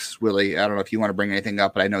mocks, Willie. I don't know if you want to bring anything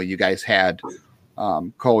up, but I know you guys had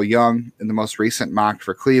Cole Young in the most recent mock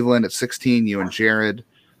for Cleveland at 16, you and Jared.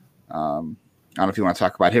 I don't know if you want to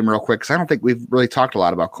talk about him real quick, because I don't think we've really talked a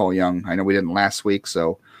lot about Cole Young. I know we didn't last week.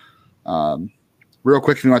 So real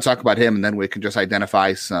quick, if you want to talk about him, and then we can just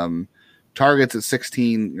identify some targets at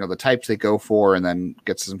 16, the types they go for, and then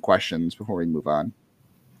get to some questions before we move on.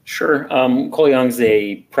 Sure. Cole Young's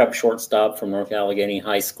a prep shortstop from North Allegheny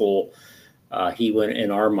High School. He went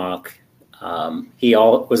in our mock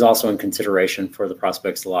was also in consideration for the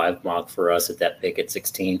Prospects Live mock for us at that pick at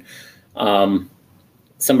 16.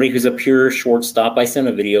 Somebody who's a pure shortstop. I sent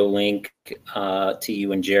a video link to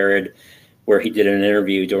you and Jared where he did an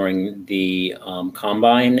interview during the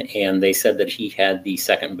combine, and they said that he had the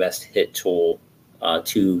second best hit tool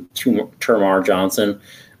to Termarr Johnson,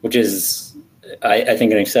 which is, I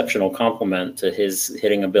think, an exceptional compliment to his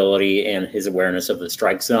hitting ability and his awareness of the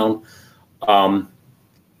strike zone.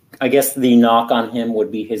 I guess the knock on him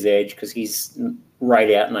would be his age, because he's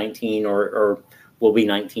right at 19 or will be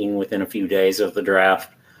 19 within a few days of the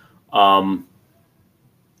draft.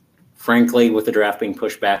 Frankly, with the draft being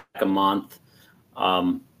pushed back a month,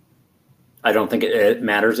 I don't think it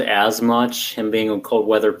matters as much. Him being a cold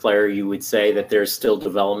weather player, you would say that there's still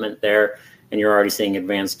development there, and you're already seeing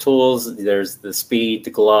advanced tools. There's the speed, the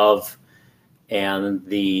glove, and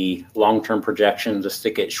the long-term projection to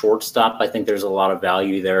stick at shortstop. I think there's a lot of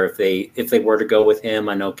value there if they were to go with him.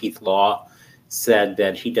 I know Keith Law said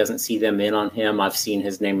that he doesn't see them in on him. I've seen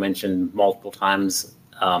his name mentioned multiple times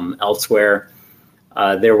elsewhere.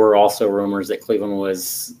 There were also rumors that Cleveland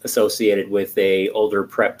was associated with a older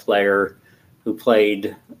prep player who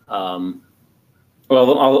played, I'll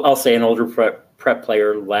say an older prep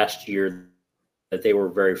player last year that they were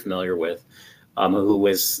very familiar with, who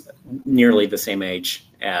was nearly the same age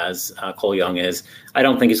as Cole Young is. I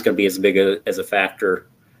don't think it's going to be as big as a factor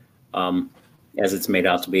as it's made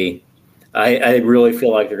out to be. I really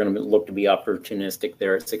feel like they're going to look to be opportunistic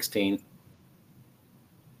there at 16.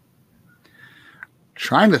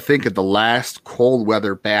 Trying to think of the last cold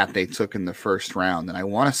weather bat they took in the first round, and I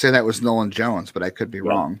want to say that was Nolan Jones, but I could be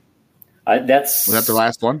wrong. Was that the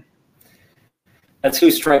last one? That's who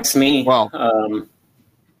strikes me. Well,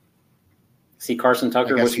 see, Carson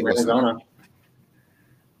Tucker was from Arizona.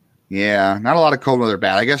 Yeah, not a lot of cold weather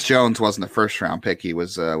bat. I guess Jones wasn't the first round pick. He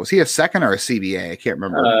was he a second or a CBA? I can't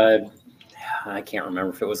remember. I can't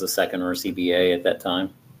remember if it was a second or a CBA at that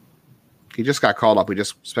time. He just got called up. We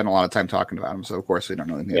just spent a lot of time talking about him, so of course we don't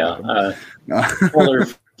know anything about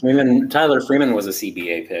him. Tyler Freeman was a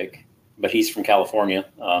CBA pick, but he's from California.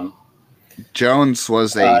 Jones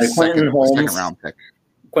was a second round pick.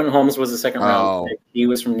 Quentin Holmes was a second round pick. He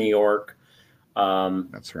was from New York.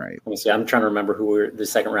 That's right. Let me see. I'm trying to remember who the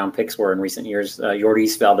second round picks were in recent years.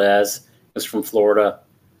 Yordis Valdez was from Florida,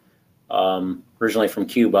 originally from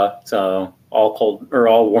Cuba. So all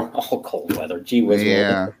cold weather. Gee whiz.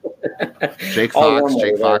 Yeah. Jake Fox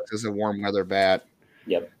is a warm weather bat.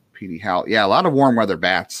 Yep. Petey Howell. Yeah, a lot of warm weather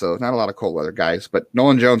bats, so not a lot of cold weather guys. But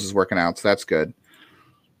Nolan Jones is working out, so that's good.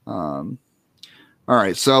 All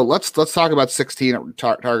right, so let's talk about 16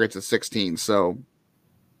 targets at 16. So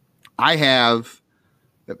I have,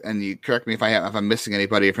 and you correct me if I'm missing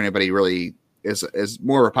anybody, if anybody really is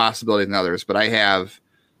more of a possibility than others, but I have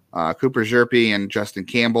Cooper Zerpe and Justin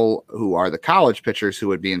Campbell, who are the college pitchers who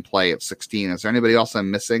would be in play at 16. Is there anybody else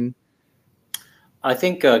I'm missing? I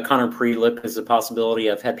think Connor Prielipp is a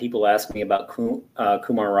possibility. I've had people ask me about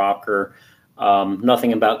Kumar Rocker.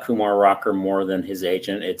 Nothing about Kumar Rocker more than his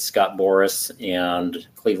agent. It's Scott Boras, and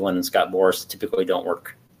Cleveland and Scott Boras typically don't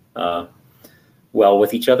work well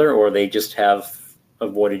with each other, or they just have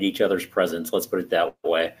avoided each other's presence. Let's put it that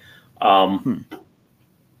way.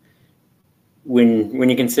 When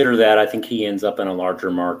you consider that, I think he ends up in a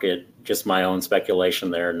larger market. Just my own speculation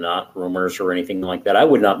there, not rumors or anything like that. I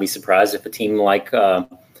would not be surprised if a team like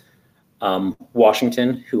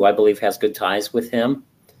Washington, who I believe has good ties with him,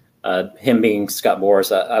 him being Scott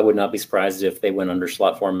Boras, I would not be surprised if they went under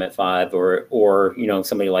slot for him at 5, or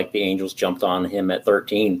somebody like the Angels jumped on him at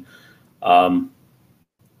 13. I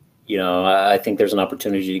think there's an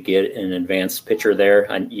opportunity to get an advanced pitcher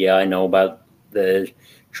there. I know about the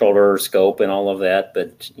shoulder scope and all of that,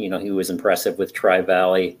 but he was impressive with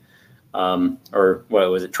Tri-Valley, or what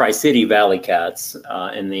was it, Tri-City Valley Cats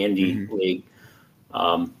in the Indy League.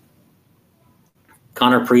 Connor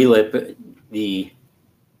Prielipp, the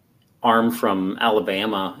arm from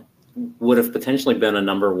Alabama, would have potentially been a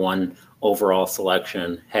number 1 overall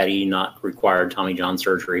selection had he not required Tommy John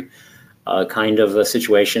surgery. Kind of a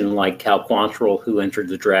situation like Cal Quantrill, who entered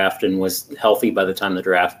the draft and was healthy by the time the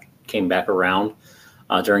draft came back around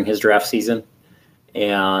during his draft season.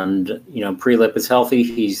 And, Prielipp is healthy.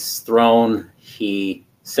 He's thrown. He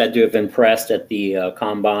said to have impressed at the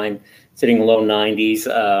combine, sitting low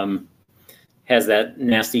 90s, has that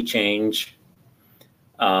nasty change.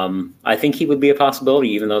 I think he would be a possibility,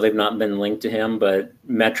 even though they've not been linked to him. But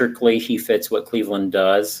metrically, he fits what Cleveland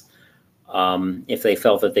does. If they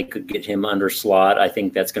felt that they could get him under slot, I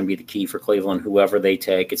think that's going to be the key for Cleveland. Whoever they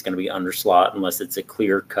take, it's going to be under slot, unless it's a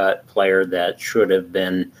clear-cut player that should have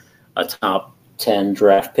been a top 10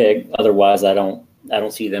 draft pick. Otherwise, I don't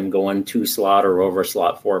see them going 2 slot or over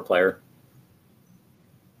slot 4 player.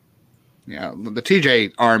 Yeah, the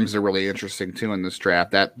TJ arms are really interesting too in this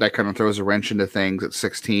draft. That kind of throws a wrench into things at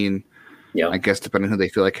 16. Yeah, I guess depending on who they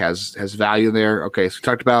feel like has value there. Okay, so we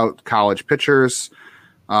talked about college pitchers,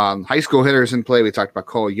 high school hitters in play. We talked about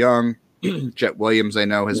Cole Young, Jet Williams. I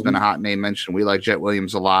know has been a hot name mentioned. We like Jet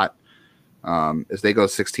Williams a lot. As they go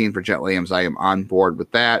 16 for Jet Williams, I am on board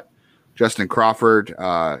with that. Justin Crawford,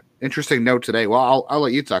 interesting note today. Well, I'll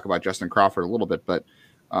let you talk about Justin Crawford a little bit, but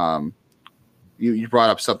you brought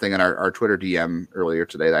up something in our Twitter DM earlier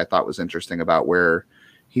today that I thought was interesting about where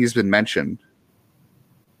he's been mentioned.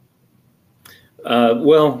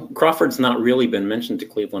 Well, Crawford's not really been mentioned to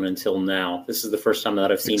Cleveland until now. This is the first time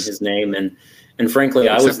that I've seen his name, and frankly,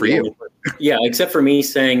 I was the only person, except for me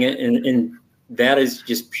saying it, and that is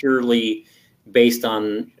just purely based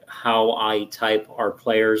on how I type our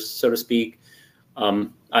players, so to speak.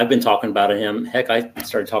 I've been talking about him. Heck, I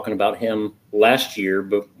started talking about him last year,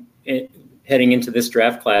 but heading into this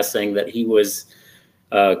draft class, saying that he was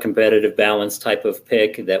a competitive balance type of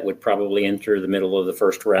pick that would probably enter the middle of the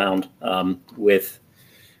first round with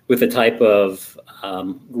the type of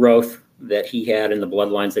growth that he had in the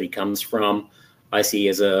bloodlines that he comes from. I see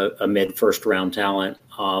as a mid first round talent.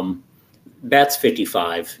 Bat's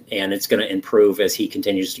 55, and it's going to improve as he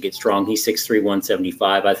continues to get strong. He's 6'3",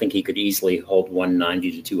 175. I think he could easily hold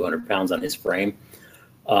 190 to 200 pounds on his frame.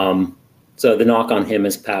 So the knock on him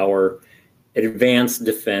is power, advanced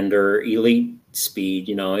defender, elite speed,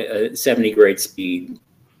 70 grade speed.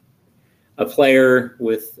 A player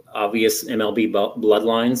with obvious MLB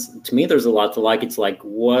bloodlines. To me, there's a lot to like. It's like,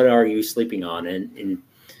 what are you sleeping on? And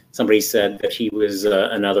somebody said that he was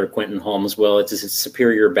another Quentin Holmes. Well, it's a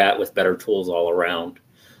superior bat with better tools all around.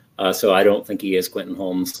 So I don't think he is Quentin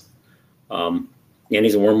Holmes. And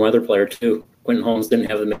he's a warm weather player too. Quentin Holmes didn't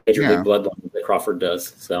have the major league bloodline that Crawford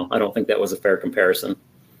does. So I don't think that was a fair comparison.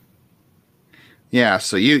 Yeah,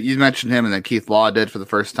 so you mentioned him, and then Keith Law did for the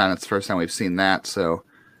first time. It's the first time we've seen that, so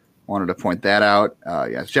wanted to point that out.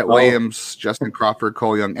 Jet Williams, Justin Crawford,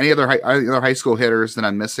 Cole Young. Any other high school hitters that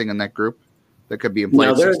I'm missing in that group that could be in play?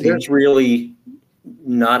 No, there's really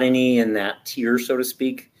not any in that tier, so to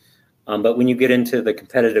speak. But when you get into the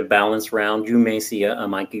competitive balance round, you may see a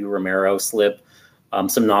Mikey Romero slip,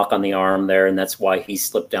 some knock on the arm there, and that's why he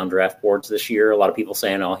slipped down draft boards this year. A lot of people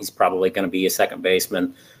saying, he's probably going to be a second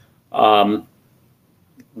baseman.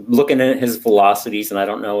 Looking at his velocities, and I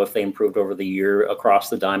don't know if they improved over the year across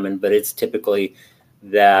the diamond, but it's typically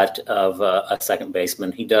that of a second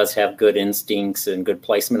baseman. He does have good instincts and good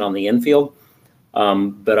placement on the infield.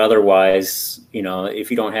 But otherwise, if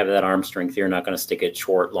you don't have that arm strength, you're not going to stick it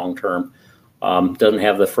short long term. Doesn't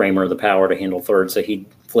have the frame or the power to handle third, so he'd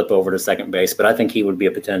flip over to second base. But I think he would be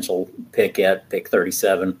a potential pick at pick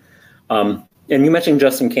 37. And you mentioned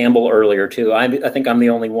Justin Campbell earlier, too. I think I'm the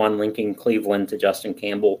only one linking Cleveland to Justin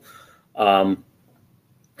Campbell. I'm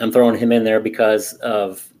throwing him in there because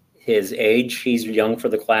of his age. He's young for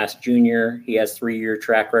the class junior. He has 3-year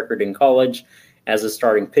track record in college as a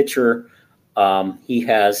starting pitcher. He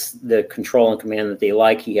has the control and command that they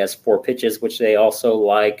like. He has 4 pitches, which they also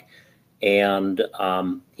like. And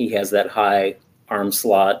he has that high arm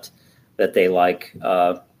slot that they like,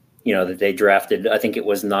 that they drafted. I think it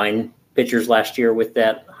was 9 pitchers last year with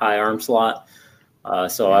that high arm slot.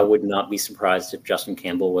 So I would not be surprised if Justin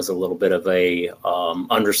Campbell was a little bit of a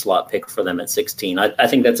underslot pick for them at 16. I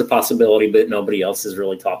think that's a possibility, but nobody else is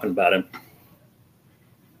really talking about him.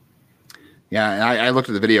 Yeah, and I looked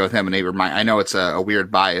at the video with him, and I know it's a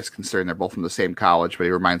weird bias considering they're both from the same college, but he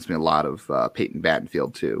reminds me a lot of Peyton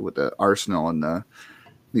Battenfield too, with the arsenal and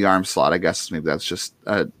the arm slot. I guess maybe that's just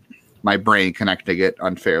my brain connecting it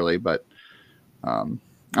unfairly, but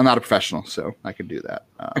I'm not a professional, so I can do that.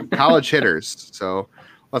 College hitters. So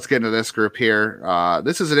let's get into this group here.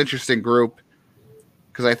 This is an interesting group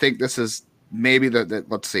because I think this is maybe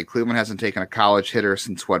let's see, Cleveland hasn't taken a college hitter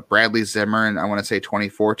since Bradley Zimmer, and I want to say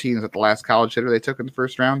 2014. Is that the last college hitter they took in the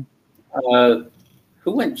first round? When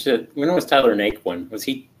was Tyler Naquin? Was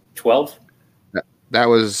he 12? That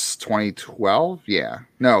was 2012. Yeah.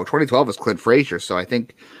 No, 2012 was Clint Frazier, so I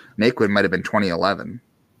think Naquin might have been 2011.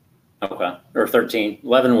 Okay. Or 13.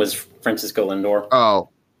 11 was Francisco Lindor. Oh,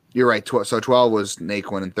 you're right. So 12 was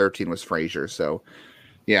Naquin and 13 was Frazier. So,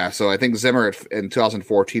 yeah. So I think Zimmer in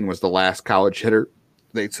 2014 was the last college hitter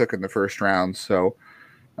they took in the first round. So,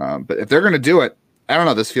 but if they're going to do it, I don't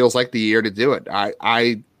know. This feels like the year to do it.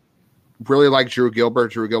 I really like Drew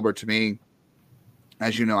Gilbert. Drew Gilbert, to me,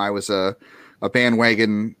 as you know, I was a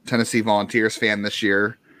bandwagon Tennessee Volunteers fan this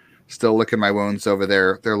year. Still licking my wounds over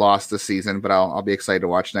their loss this season, but I'll be excited to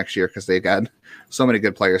watch next year because they got so many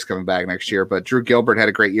good players coming back next year. But Drew Gilbert had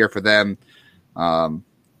a great year for them.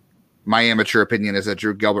 My amateur opinion is that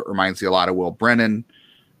Drew Gilbert reminds me a lot of Will Brennan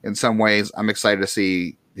in some ways. I'm excited to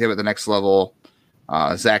see him at the next level.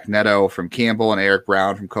 Zach Neto from Campbell and Eric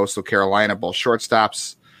Brown from Coastal Carolina, both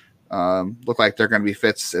shortstops, look like they're going to be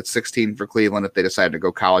fits at 16 for Cleveland if they decide to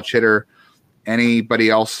go college hitter.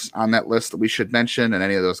 Anybody else on that list that we should mention, and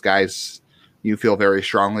any of those guys you feel very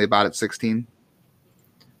strongly about at 16?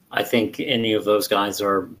 I think any of those guys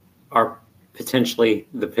are potentially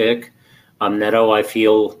the pick. Neto, I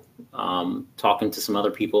feel, talking to some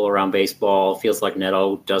other people around baseball, feels like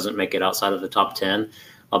Neto doesn't make it outside of the top 10.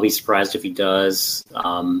 I'll be surprised if he does.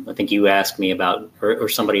 I think you asked me about, or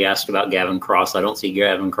somebody asked about Gavin Cross. I don't see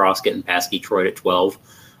Gavin Cross getting past Detroit at 12.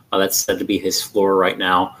 That's said to be his floor right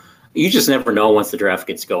now. You just never know once the draft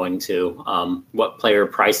gets going to what player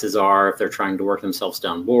prices are, if they're trying to work themselves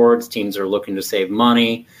down boards, teams are looking to save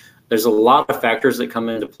money. There's a lot of factors that come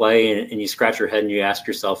into play, and you scratch your head and you ask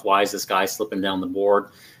yourself, why is this guy slipping down the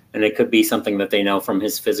board? And it could be something that they know from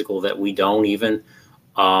his physical that we don't even.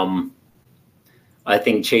 I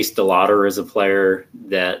think Chase DeLauter is a player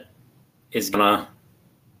that is going to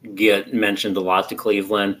get mentioned a lot to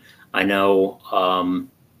Cleveland. I know,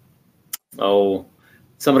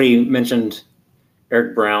 somebody mentioned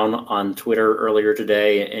Eric Brown on Twitter earlier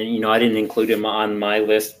today, and, I didn't include him on my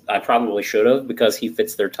list. I probably should have because he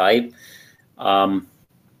fits their type.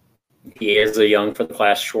 He is a young for the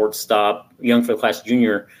class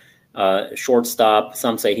junior shortstop.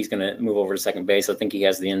 Some say he's going to move over to second base. I think he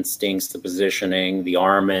has the instincts, the positioning, the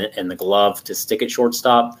arm, and the glove to stick at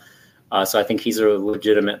shortstop. So I think he's a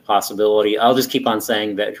legitimate possibility. I'll just keep on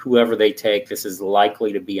saying that whoever they take, this is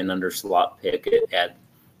likely to be an underslot pick at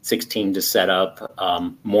 16 to set up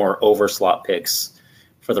more overslot picks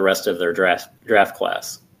for the rest of their draft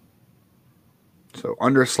class. So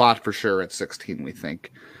underslot for sure at 16, we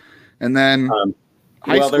think. And then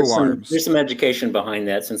high school arms. There's some education behind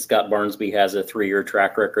that since Scott Barnsby has a 3-year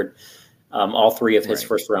track record. All 3 of his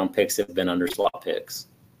first round picks have been underslot picks.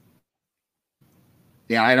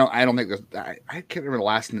 Yeah, I don't think I can't remember the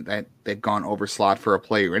last time that they've gone over slot for a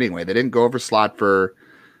player anyway. They didn't go over slot for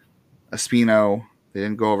Espino. They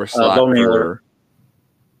didn't go over slot Bo Naylor.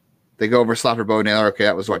 They go over slot for Bo Naylor. Okay,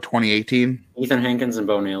 that was 2018? Ethan Hankins and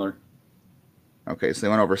Bo Naylor. Okay, so they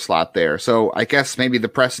went over slot there. So I guess maybe the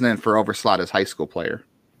precedent for over slot is high school player.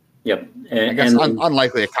 Yep. I guess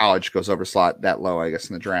unlikely a college goes over slot that low, I guess,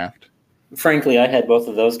 in the draft. Frankly, I had both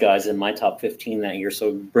of those guys in my top 15 that year,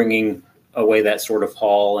 so bringing away that sort of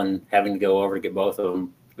haul and having to go over to get both of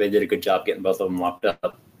them, they did a good job getting both of them locked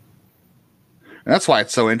up. And that's why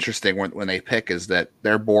it's so interesting when they pick is that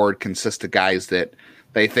their board consists of guys that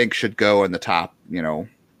they think should go in the top,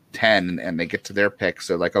 10, and they get to their pick.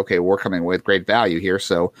 So like, okay, we're coming with great value here.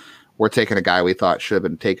 So we're taking a guy we thought should have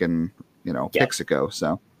been taken, picks ago.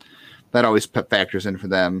 So that always factors in for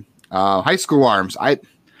them. High school arms.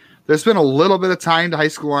 There's been a little bit of time to high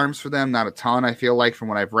school arms for them. Not a ton, I feel like, from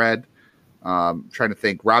what I've read. Trying to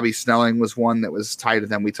think. Robbie Snelling was one that was tied to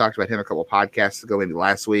them. We talked about him a couple of podcasts ago, maybe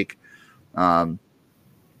last week. I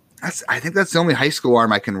think that's the only high school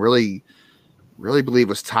arm I can really believe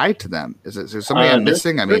was tied to them. Is there somebody I'm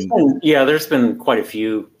missing? There's been quite a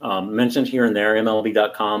few mentioned here and there.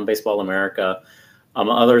 MLB.com, Baseball America.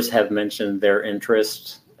 Others have mentioned their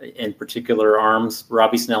interest in particular arms.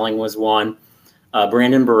 Robbie Snelling was one.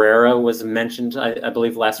 Brandon Barrera was mentioned, I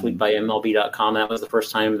believe, last week by MLB.com. That was the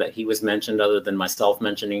first time that he was mentioned, other than myself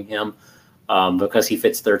mentioning him, because he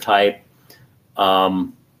fits their type.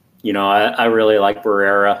 I really like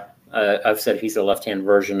Barrera. I've said he's a left-hand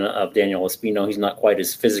version of Daniel Espino. He's not quite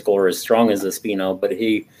as physical or as strong as Espino, but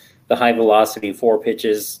the high velocity, 4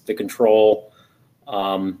 pitches, the control,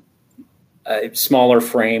 a smaller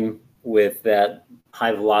frame with that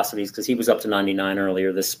high velocities, because he was up to 99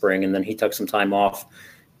 earlier this spring, and then he took some time off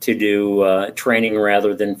to do training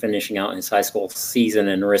rather than finishing out his high school season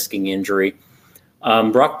and risking injury.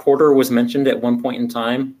 Brock Porter was mentioned at one point in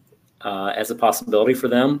time as a possibility for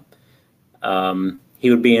them. He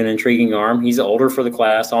would be an intriguing arm. He's older for the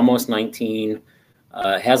class, almost 19,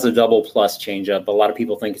 has a double plus changeup. A lot of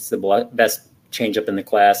people think it's the best changeup in the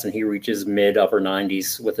class, and he reaches mid-upper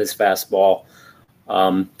 90s with his fastball.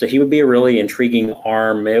 So he would be a really intriguing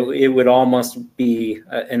arm. It would almost be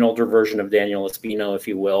an older version of Daniel Espino, if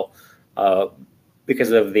you will, because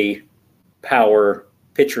of the power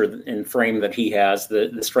pitcher and frame that he has,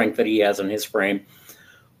 the strength that he has in his frame.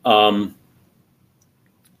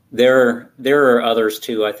 There are others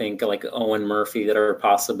too, I think, like Owen Murphy, that are a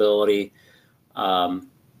possibility.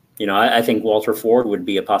 I think Walter Ford would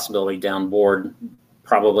be a possibility down board,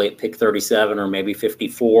 probably at pick 37 or maybe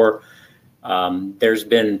 54. There's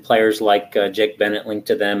been players like Jake Bennett linked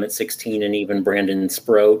to them at 16, and even Brandon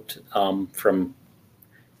Sproat from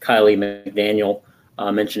Kylie McDaniel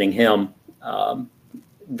mentioning him.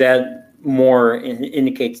 That more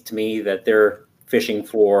indicates to me that they're fishing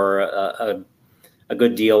for a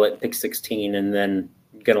good deal at pick 16, and then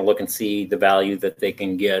going to look and see the value that they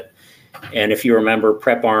can get. And if you remember,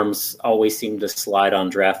 prep arms always seem to slide on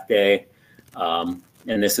draft day. And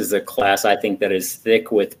this is a class, I think, that is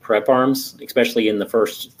thick with prep arms, especially in the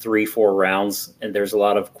first 3-4 rounds. And there's a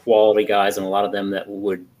lot of quality guys, and a lot of them that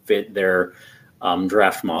would fit their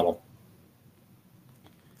draft model.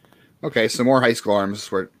 Okay, so more high school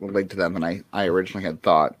arms were linked to them than I originally had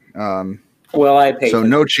thought. Well, I pay so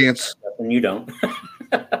no chance, and you don't.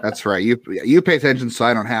 That's right. You pay attention, so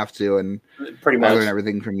I don't have to, and pretty much I learn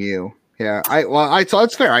everything from you. Yeah, I thought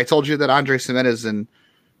it's fair. I told you that Andre Semenez and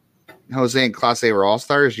Jose and Class A were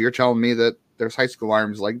all-stars. You're telling me that there's high school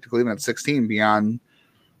arms like to Cleveland at 16 beyond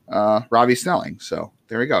Robbie Snelling. So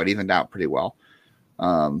there we go. It evened out pretty well.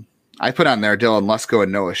 I put on there Dylan Lesko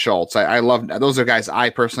and Noah Schultz. I love those are guys I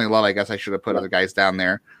personally love. I guess I should have put other guys down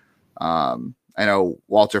there. I know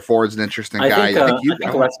Walter Ford's an interesting guy. I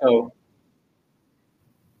think Lesko.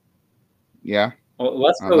 Yeah. Well,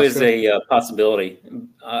 Lesko is a possibility.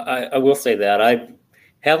 I will say that. I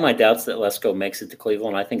have my doubts that Lesko makes it to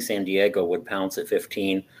Cleveland. I think San Diego would pounce at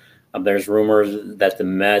 15. There's rumors that the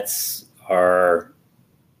Mets are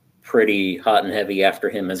pretty hot and heavy after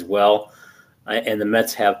him as well. And the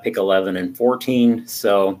Mets have pick 11 and 14.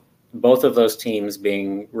 So both of those teams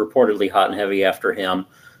being reportedly hot and heavy after him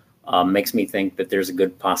makes me think that there's a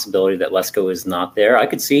good possibility that Lesko is not there. I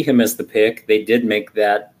could see him as the pick. They did make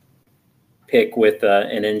that pick with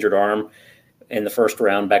an injured arm in the first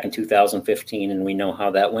round back in 2015, and we know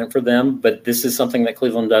how that went for them. But this is something that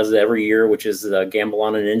Cleveland does every year, which is gamble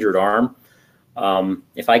on an injured arm.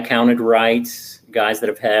 If I counted right, guys that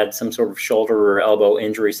have had some sort of shoulder or elbow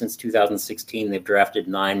injury since 2016, they've drafted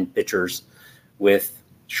 9 pitchers with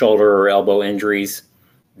shoulder or elbow injuries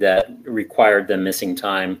that required them missing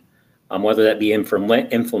time, whether that be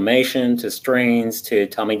inflammation to strains to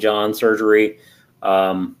Tommy John surgery,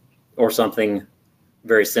 or something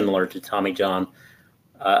very similar to Tommy John.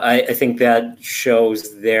 I think that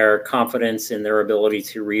shows their confidence in their ability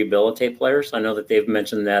to rehabilitate players. I know that they've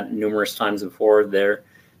mentioned that numerous times before, their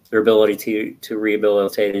ability to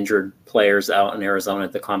rehabilitate injured players out in Arizona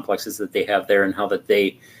at the complexes that they have there, and how that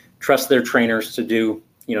they trust their trainers to do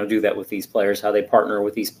that with these players, how they partner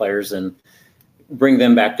with these players and bring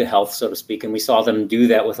them back to health, so to speak. And we saw them do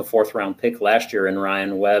that with a 4th-round pick last year in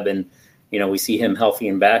Ryan Webb, and we see him healthy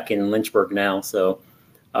and back in Lynchburg now. So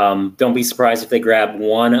don't be surprised if they grab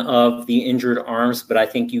one of the injured arms, but I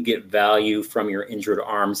think you get value from your injured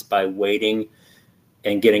arms by waiting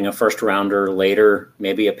and getting a first-rounder later,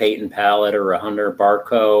 maybe a Peyton Pallett or a Hunter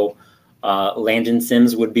Barco. Landon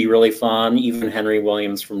Sims would be really fun. Even Henry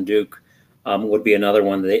Williams from Duke would be another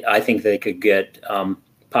one that I think they could get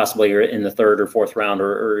possibly in the 3rd or 4th round,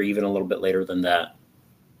 or even a little bit later than that.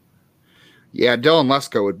 Yeah, Dylan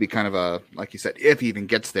Lesko would be kind of a, like you said, if he even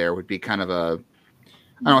gets there, would be kind of a,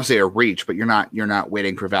 I don't want to say a reach, but you're not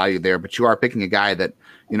waiting for value there, but you are picking a guy that,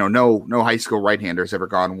 no high school right-hander has ever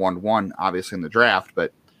gone 1-1, obviously in the draft,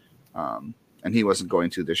 but and he wasn't going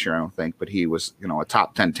to this year, I don't think, but he was, a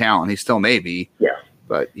top 10 talent. He still may be, yeah,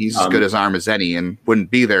 but he's as good as arm as any, and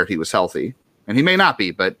wouldn't be there if he was healthy, and he may not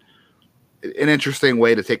be, but an interesting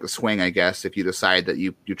way to take the swing, I guess, if you decide that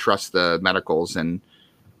you trust the medicals and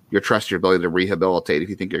you trust your ability to rehabilitate if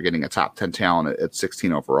you think you're getting a top 10 talent at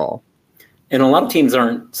 16 overall. And a lot of teams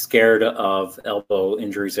aren't scared of elbow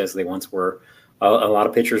injuries as they once were. A lot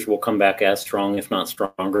of pitchers will come back as strong, if not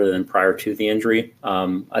stronger, than prior to the injury.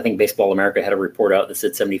 I think Baseball America had a report out that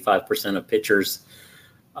said 75% of pitchers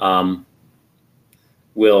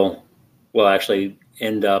will actually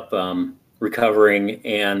end up recovering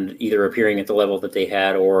and either appearing at the level that they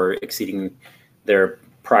had or exceeding their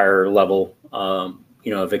prior level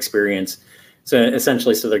of experience. So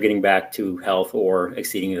essentially, they're getting back to health or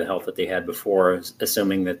exceeding the health that they had before,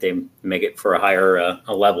 assuming that they make it for a higher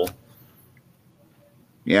a level.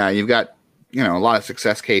 Yeah, you've got, a lot of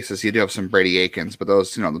success cases. You do have some Brady Aikens, but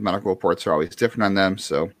those, the medical reports are always different on them.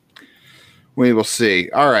 So we will see.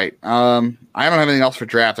 All right. I don't have anything else for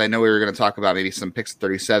draft. I know we were going to talk about maybe some picks at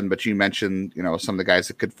 37, but you mentioned, some of the guys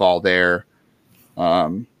that could fall there.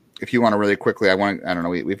 If you want to really quickly, I don't know,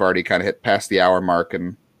 we've already kind of hit past the hour mark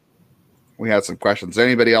and we had some questions.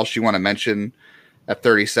 Anybody else you want to mention at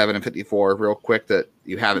 37 and 54 real quick that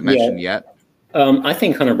you haven't mentioned yet? I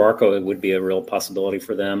think Hunter Barco would be a real possibility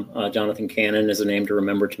for them. Jonathan Cannon is a name to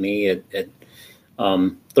remember to me at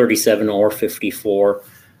 37 or 54.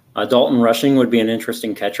 Dalton Rushing would be an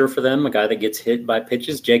interesting catcher for them, a guy that gets hit by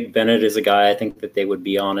pitches. Jake Bennett is a guy I think that they would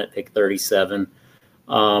be on at pick 37.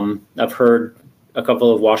 I've heard a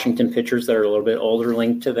couple of Washington pitchers that are a little bit older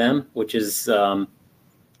linked to them, which is, oh,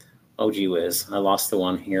 gee whiz, I lost the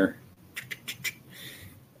one here.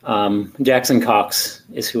 Jackson Cox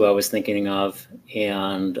is who I was thinking of,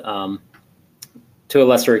 and to a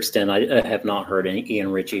lesser extent, I have not heard any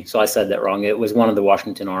Ian Ritchie, so I said that wrong. It was one of the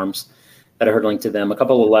Washington arms that I heard linked to them. A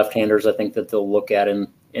couple of left-handers I think that they'll look at in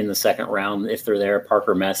the second round if they're there.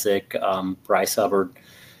 Parker Messick, Bryce Hubbard,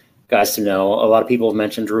 guys to know. A lot of people have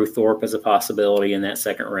mentioned Drew Thorpe as a possibility in that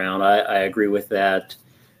second round. I agree with that.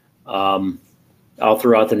 I'll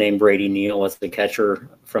throw out the name Brady Neal as the catcher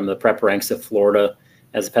from the prep ranks of Florida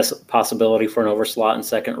as a possibility for an overslot in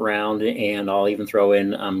second round, and I'll even throw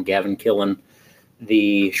in Gavin Killen,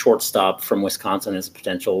 the shortstop from Wisconsin, as a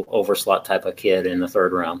potential overslot type of kid in the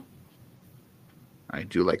third round. I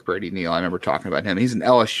do like Brady Neal. I remember talking about him. He's an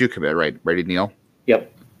LSU commit, right? Brady Neal?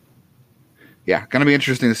 Yep. Yeah, going to be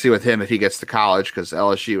interesting to see with him if he gets to college because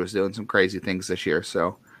LSU is doing some crazy things this year.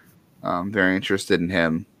 So I'm very interested in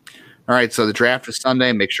him. All right, so the draft is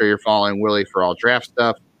Sunday. Make sure you're following Willie for all draft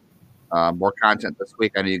stuff. More content this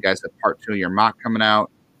week. I know you guys have part 2 of your mock coming out.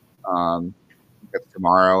 That's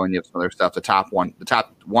tomorrow, and you have some other stuff. The top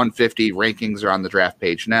 150 rankings are on the draft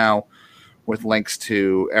page now, with links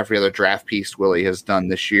to every other draft piece Willie has done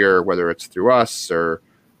this year, whether it's through us or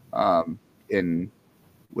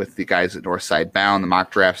with the guys at Northside Bound, the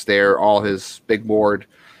mock drafts there, all his big board,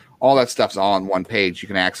 all that stuff's all on one page. You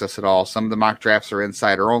can access it all. Some of the mock drafts are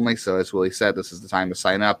insider only, so as Willie said, this is the time to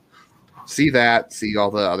sign up. See that, see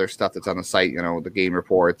all the other stuff that's on the site, the game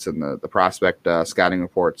reports and the prospect scouting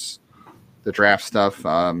reports, the draft stuff.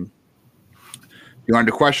 You want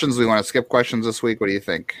to do questions? We want to skip questions this week? What do you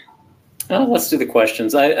think? Let's do the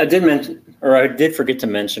questions. I did forget to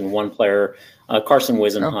mention one player, Carson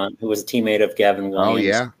Wisenhunt, who was a teammate of Gavin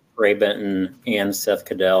Williams, Ray Benton, and Seth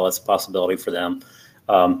Cadell. It's a possibility for them.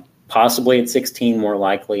 Possibly at 16, more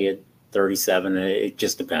likely at 37. It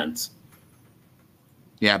just depends.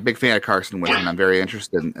 Yeah, big fan of Carson Wisenhunt. I'm very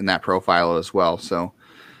interested in that profile as well. So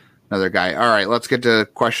another guy. All right, let's get to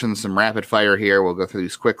questions, some rapid fire here. We'll go through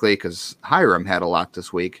these quickly because Hiram had a lot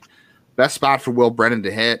this week. Best spot for Will Brennan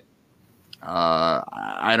to hit?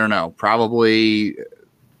 I don't know. Probably,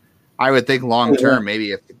 I would think long term,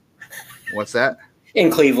 maybe. What's that?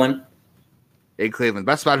 In Cleveland. In Cleveland.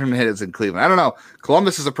 Best spot for him to hit is in Cleveland. I don't know.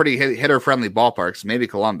 Columbus is a pretty hitter-friendly ballpark, so maybe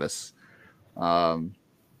Columbus.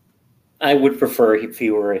 I would prefer if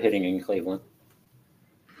he were hitting in Cleveland.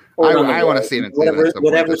 I want to see him in Cleveland.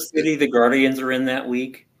 Whatever city the Guardians are in that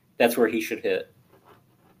week, that's where he should hit.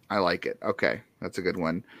 I like it. Okay, that's a good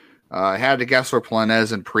one. I had to guess where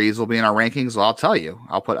Planez and Prees will be in our rankings. Well, I'll tell you.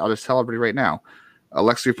 I'll just tell everybody right now.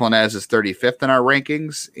 Alexi Planez is 35th in our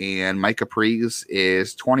rankings, and Micah Prees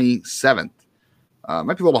is 27th.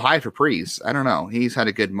 Might be a little high for Prees. I don't know. He's had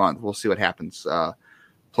a good month. We'll see what happens.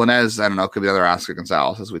 Planez, I don't know, could be another Oscar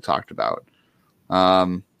Gonzalez, as we talked about.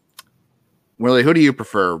 Willie, who do you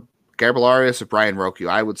prefer, Gabriel Arias or Brian Rocchio?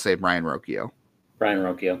 I would say Brian Rocchio. Brian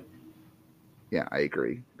Rocchio. Yeah, I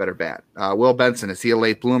agree. Better bat. Will Benson, is he a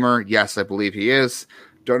late bloomer? Yes, I believe he is.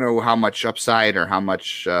 Don't know how much upside or how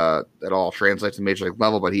much it all translates to major league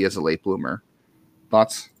level, but he is a late bloomer.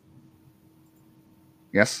 Thoughts?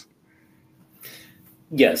 Yes?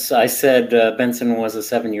 Yes, I said Benson was a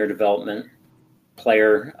 7-year development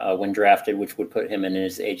player when drafted, which would put him in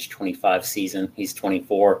his age 25 season. He's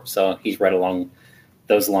 24, so he's right along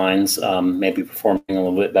those lines, maybe performing a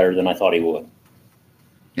little bit better than I thought he would.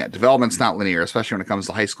 Yeah, development's not linear, especially when it comes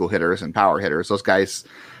to high school hitters and power hitters. Those guys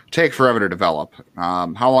take forever to develop.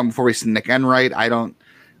 How long before we see Nick Enright? I don't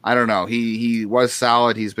know. He was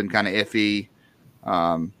solid. He's been kind of iffy.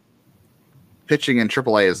 Pitching in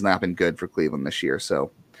AAA has not been good for Cleveland this year,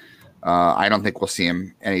 so I don't think we'll see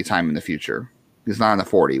him anytime in the future. He's not in the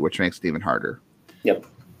 40, which makes it even harder. Yep.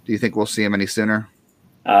 Do you think we'll see him any sooner?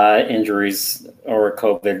 Injuries or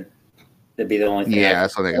COVID. That'd be the only thing. Yeah,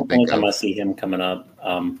 that's what I think of. I see him coming up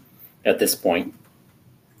at this point.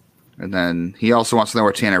 And then he also wants to know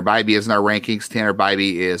where Tanner Bybee is in our rankings. Tanner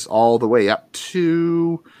Bybee is all the way up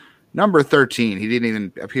to number 13. He didn't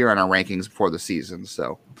even appear on our rankings before the season.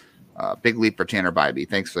 So big leap for Tanner Bybee.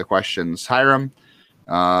 Thanks for the questions, Hiram.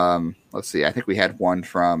 Let's see. I think we had one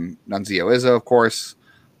from Nunzio Izzo, of course.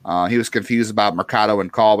 He was confused about Mercado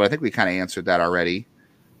and Call, but I think we kind of answered that already.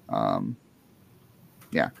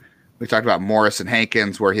 Yeah. We talked about Morris and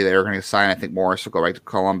Hankins, where they were going to sign. I think Morris will go right to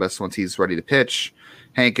Columbus once he's ready to pitch.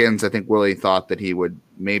 Hankins, I think Willie thought that he would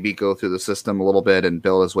maybe go through the system a little bit and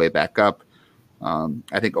build his way back up.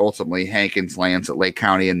 I think ultimately Hankins lands at Lake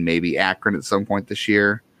County and maybe Akron at some point this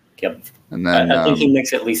year. Yep. And then I think he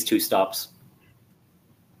makes at least 2 stops.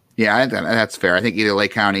 Yeah, that's fair. I think either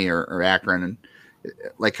Lake County or Akron, and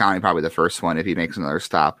Lake County probably the first one if he makes another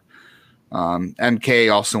stop.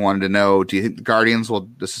 MK also wanted to know, do you think the Guardians will,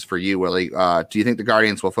 this is for you, Willie, do you think the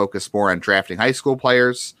Guardians will focus more on drafting high school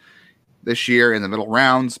players this year in the middle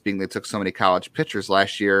rounds, being they took so many college pitchers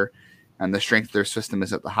last year, and the strength of their system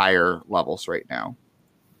is at the higher levels right now?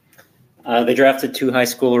 They drafted 2 high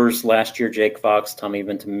schoolers last year, Jake Fox, Tommy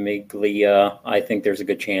Ventimiglia. I think there's a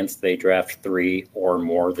good chance they draft 3 or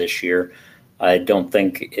more this year. I don't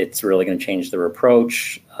think it's really going to change their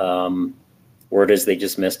approach. Word is they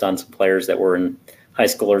just missed on some players that were in high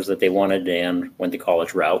schoolers that they wanted and went the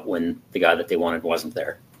college route when the guy that they wanted wasn't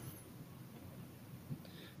there.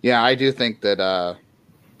 Yeah, I do think that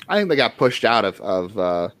I think they got pushed out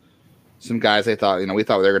of some guys they thought, we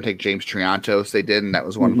thought they were going to take James Triantos. They did, and that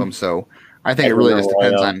was one of them. So I think Edwin it really just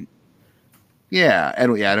depends on. Yeah,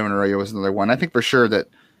 Edwin Arroyo was another one. I think for sure that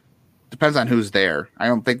depends on who's there. I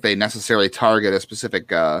don't think they necessarily target a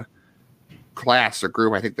specific class or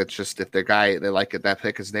group. I think that's just if the guy they like it, that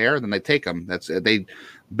pick is there, then they take them. That's they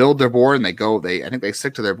build their board and they go. I think they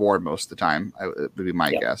stick to their board most of the time. It would be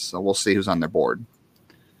my guess. So we'll see who's on their board.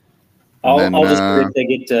 I'll just predict they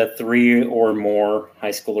get 3 or more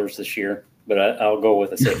high schoolers this year, but I'll go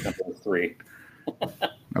with a safe number of 3.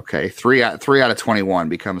 Okay, 3 out of 21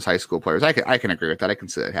 becomes high school players. I can agree with that. I can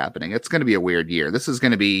see that happening. It's going to be a weird year. This is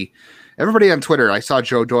going to be everybody on Twitter. I saw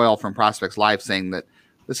Joe Doyle from Prospects Live saying that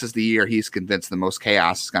this is the year he's convinced the most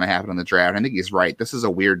chaos is going to happen in the draft. I think he's right. This is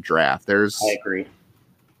a weird draft. I agree.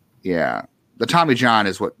 Yeah, the Tommy John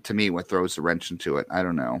is what throws the wrench into it. I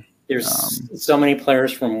don't know. There's so many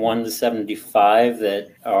players from 1 to 75 that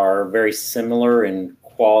are very similar in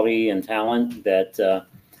quality and talent that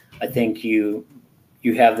I think you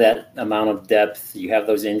have that amount of depth. You have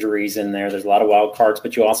those injuries in there. There's a lot of wild cards,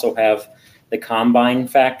 but you also have the combine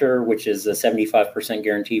factor, which is a 75%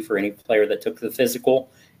 guarantee for any player that took the physical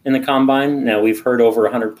in the combine. Now, we've heard over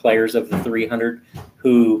 100 players of the 300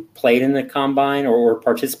 who played in the combine or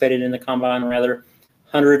participated in the combine, rather.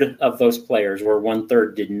 100 of those players, or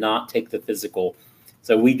 1/3, did not take the physical.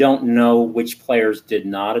 So we don't know which players did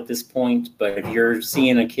not at this point, but if you're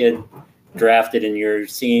seeing a kid drafted and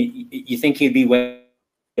you think he'd be way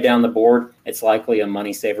down the board, it's likely a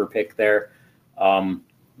money saver pick there.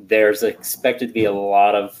 There's expected to be a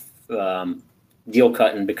lot of deal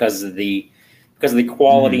cutting because of the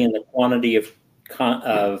quality and the quantity of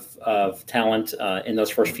talent in those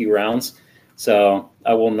first few rounds. So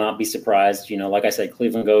I will not be surprised. Like I said,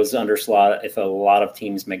 Cleveland goes under slot if a lot of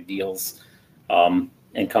teams make deals and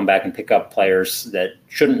come back and pick up players that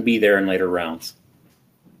shouldn't be there in later rounds.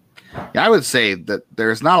 Yeah, I would say that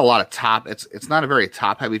there's not a lot of top. It's not a very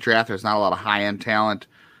top heavy draft. There's not a lot of high end talent,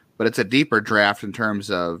 but it's a deeper draft in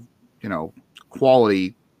terms of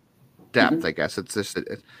quality depth. Mm-hmm. I guess it's just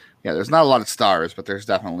there's not a lot of stars, but there's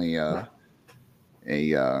definitely a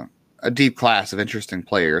deep class of interesting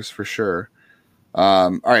players for sure.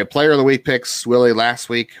 All right, player of the week picks. Willie, last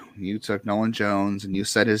week you took Nolan Jones and you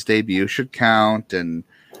said his debut should count, and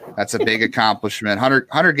that's a big accomplishment. Hunter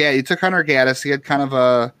Gaddis, you took Hunter Gaddis. He had kind of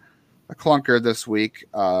a clunker this week.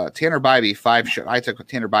 Tanner Bybee, I took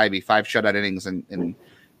Tanner Bybee 5 shutout innings in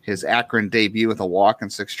his Akron debut with a walk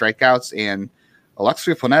and 6 strikeouts, and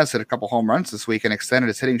Alexi Funes hit a couple home runs this week and extended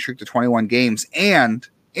his hitting streak to 21 games. And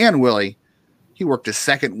Willie, he worked his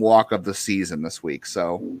 2nd walk of the season this week.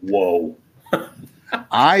 So whoa.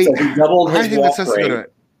 So he doubled his walk rate.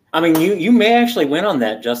 I mean, you may actually win on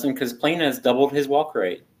that, Justin, because Plain has doubled his walk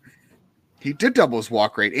rate. He did double his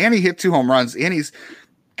walk rate, and he hit 2 home runs, and he's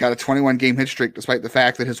got a 21-game hit streak, despite the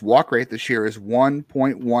fact that his walk rate this year is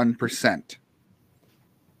 1.1%.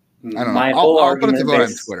 I don't know. My whole argument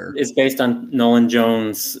is based on Nolan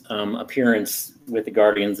Jones' appearance with the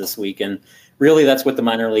Guardians this week, and really that's what the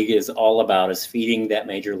minor league is all about, is feeding that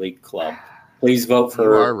major league club. Please vote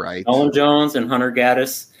for Nolan Jones and Hunter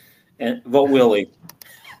Gaddis, and vote Willie,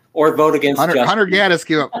 or vote against Hunter Gaddis.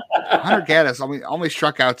 Hunter Gaddis only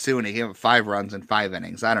struck out 2, and he gave up 5 runs in 5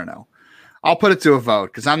 innings. I don't know. I'll put it to a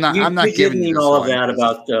vote because I'm not giving you all of that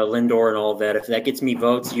about Lindor and all of that. If that gets me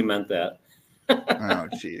votes, you meant that. Oh,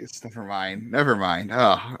 jeez. Never mind.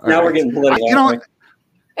 Oh, now we're getting political.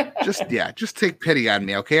 Just take pity on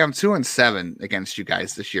me, okay? I'm 2-7 against you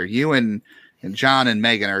guys this year. You and John and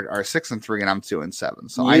Megan are 6-3, and I'm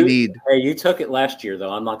 2-7. So Hey, you took it last year,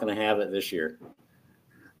 though. I'm not going to have it this year.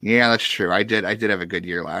 Yeah, that's true. I did have a good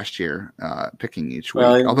year last year, picking each week.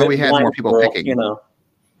 Well, Although we had more blind people squirrel, picking. you know.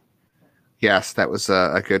 Yes, that was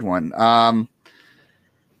a good one.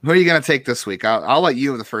 Who are you going to take this week? I'll let you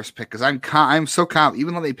have the first pick because I'm so confident.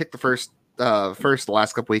 Even though they picked the first the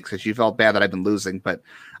last couple weeks because you felt bad that I've been losing, but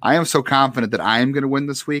I am so confident that I am going to win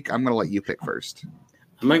this week. I'm going to let you pick first.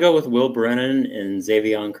 I'm going to go with Will Brennan and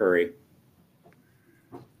Xavier Curry.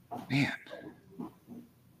 Man.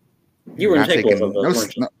 You were going to take both of those,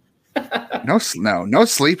 weren't you? No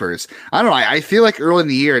sleepers. I don't know. I feel like early in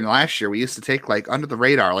the year and last year we used to take like under the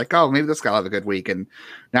radar, like, oh, maybe this guy will have a good week. And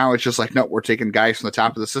now it's just like, no, we're taking guys from the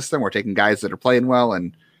top of the system. We're taking guys that are playing well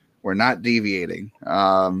and we're not deviating.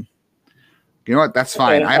 You know what? That's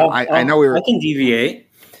fine. Okay, I know I can deviate.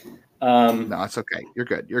 No, it's okay. You're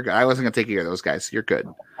good. You're good. I wasn't going to take either of those guys. You're good.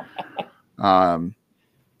 I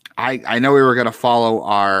know we were going to follow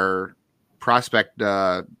our prospect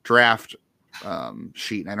draft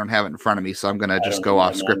sheet. I don't have it in front of me, so I'm going to just go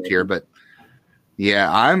off script here. But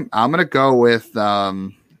yeah, I'm going to go with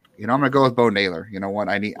I'm going to go with Bo Naylor. You know what?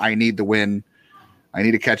 I need the win. I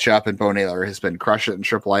need to catch up, and Bo Naylor has been crushing it in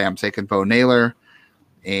AAA. I'm taking Bo Naylor,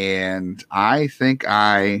 and I think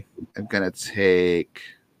I am going to take.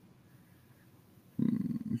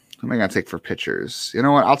 Who am I going to take for pitchers? You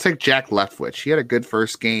know what? I'll take Jack Leftwich. He had a good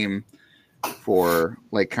first game for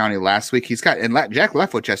Lake County last week. Jack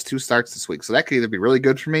Leftwich has 2 starts this week, so that could either be really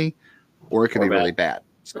good for me or it could be really bad.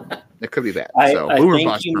 So it could be bad. I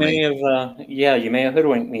think you may have, you may have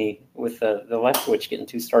hoodwinked me with the Leftwich getting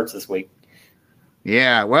 2 starts this week.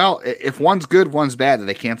 Yeah, well, if one's good, one's bad, then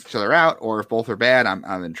they cancel each other out, or if both are bad,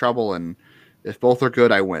 I'm in trouble, and if both are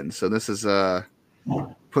good, I win. So this is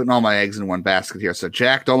putting all my eggs in one basket here. So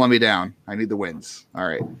Jack, don't let me down. I need the wins. All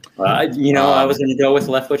right. I was going to go with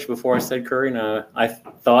Leftwich before I said Curry. Now I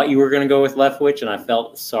thought you were going to go with Leftwich, and I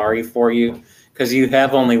felt sorry for you because you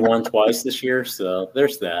have only won twice this year. So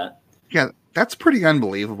there's that. Yeah, that's pretty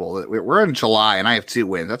unbelievable. We're in July, and I have 2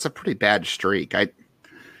 wins. That's a pretty bad streak. I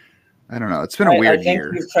don't know. It's been a weird year.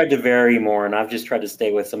 I think you've tried to vary more, and I've just tried to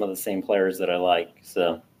stay with some of the same players that I like.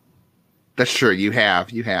 So. That's true. You have,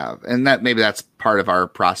 and that's part of our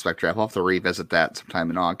prospect draft. We'll have to revisit that sometime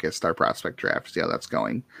in August. Our prospect draft, see how that's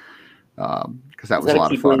going, because that was a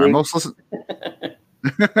lot of fun. Our most listen.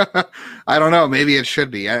 I don't know. Maybe it should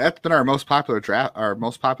be. That's been our most popular draft. Our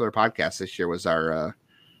most popular podcast this year was our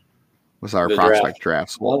prospect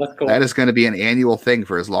drafts. Well, that's cool. That is going to be an annual thing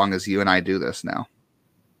for as long as you and I do this now.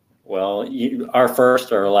 Well, our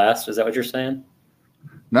first or last? Is that what you're saying?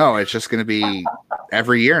 No, it's just going to be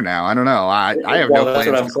every year now. I don't know. I have no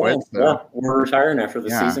plans to quit. So. Yeah, we're retiring after the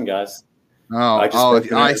season, guys.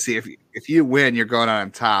 I see. If you win, you're going on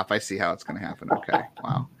top. I see how it's going to happen. Okay,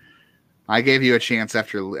 wow. I gave you a chance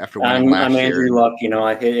after winning last year. I'm Andrew Luck.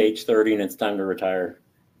 I hit age 30 and it's time to retire.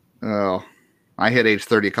 Oh, I hit age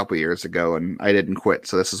 30 a couple years ago and I didn't quit.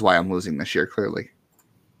 So this is why I'm losing this year. Clearly,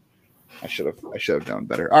 I should have known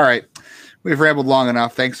better. All right. We've rambled long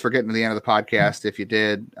enough. Thanks for getting to the end of the podcast. If you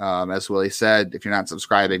did, as Willie said, if you're not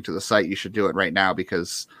subscribing to the site, you should do it right now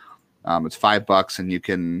because it's $5 and you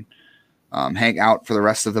can hang out for the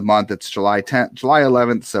rest of the month. It's July 10th, July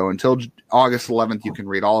 11th. So until August 11th, you can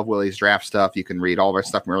read all of Willie's draft stuff. You can read all of our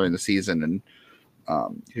stuff from early in the season, and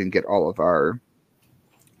you can get all of our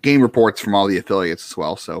game reports from all the affiliates as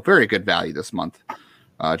well. So very good value this month.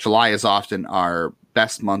 July is often our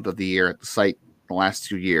best month of the year at the site. The last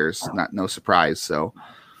 2 years, no surprise. So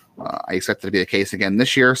I expect it to be the case again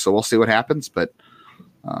this year. So we'll see what happens, but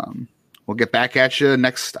we'll get back at you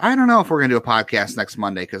next. I don't know if we're going to do a podcast next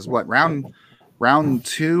Monday. Cause round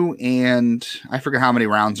 2 and I forget how many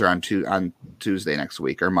rounds are on Tuesday next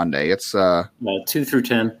week or Monday. It's 2 through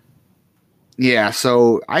 10. Yeah.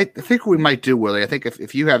 So I think we might do, Willie. I think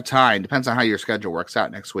if you have time, depends on how your schedule works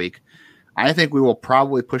out next week. I think we will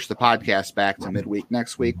probably push the podcast back to midweek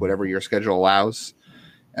next week, whatever your schedule allows.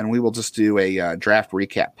 And we will just do a draft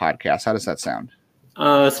recap podcast. How does that sound?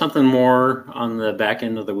 Something more on the back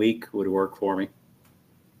end of the week would work for me.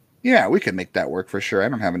 Yeah, we could make that work for sure. I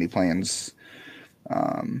don't have any plans.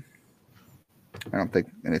 I don't think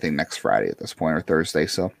anything next Friday at this point or Thursday.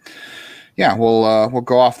 So yeah, we'll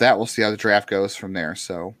go off that. We'll see how the draft goes from there.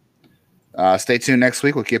 So stay tuned next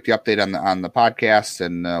week. We'll keep you updated on the podcast,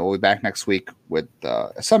 and we'll be back next week with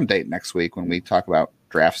some date next week when we talk about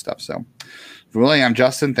draft stuff. So, for Willie, I'm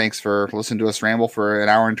Justin. Thanks for listening to us ramble for an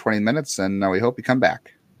hour and 20 minutes, and we hope you come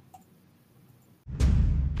back.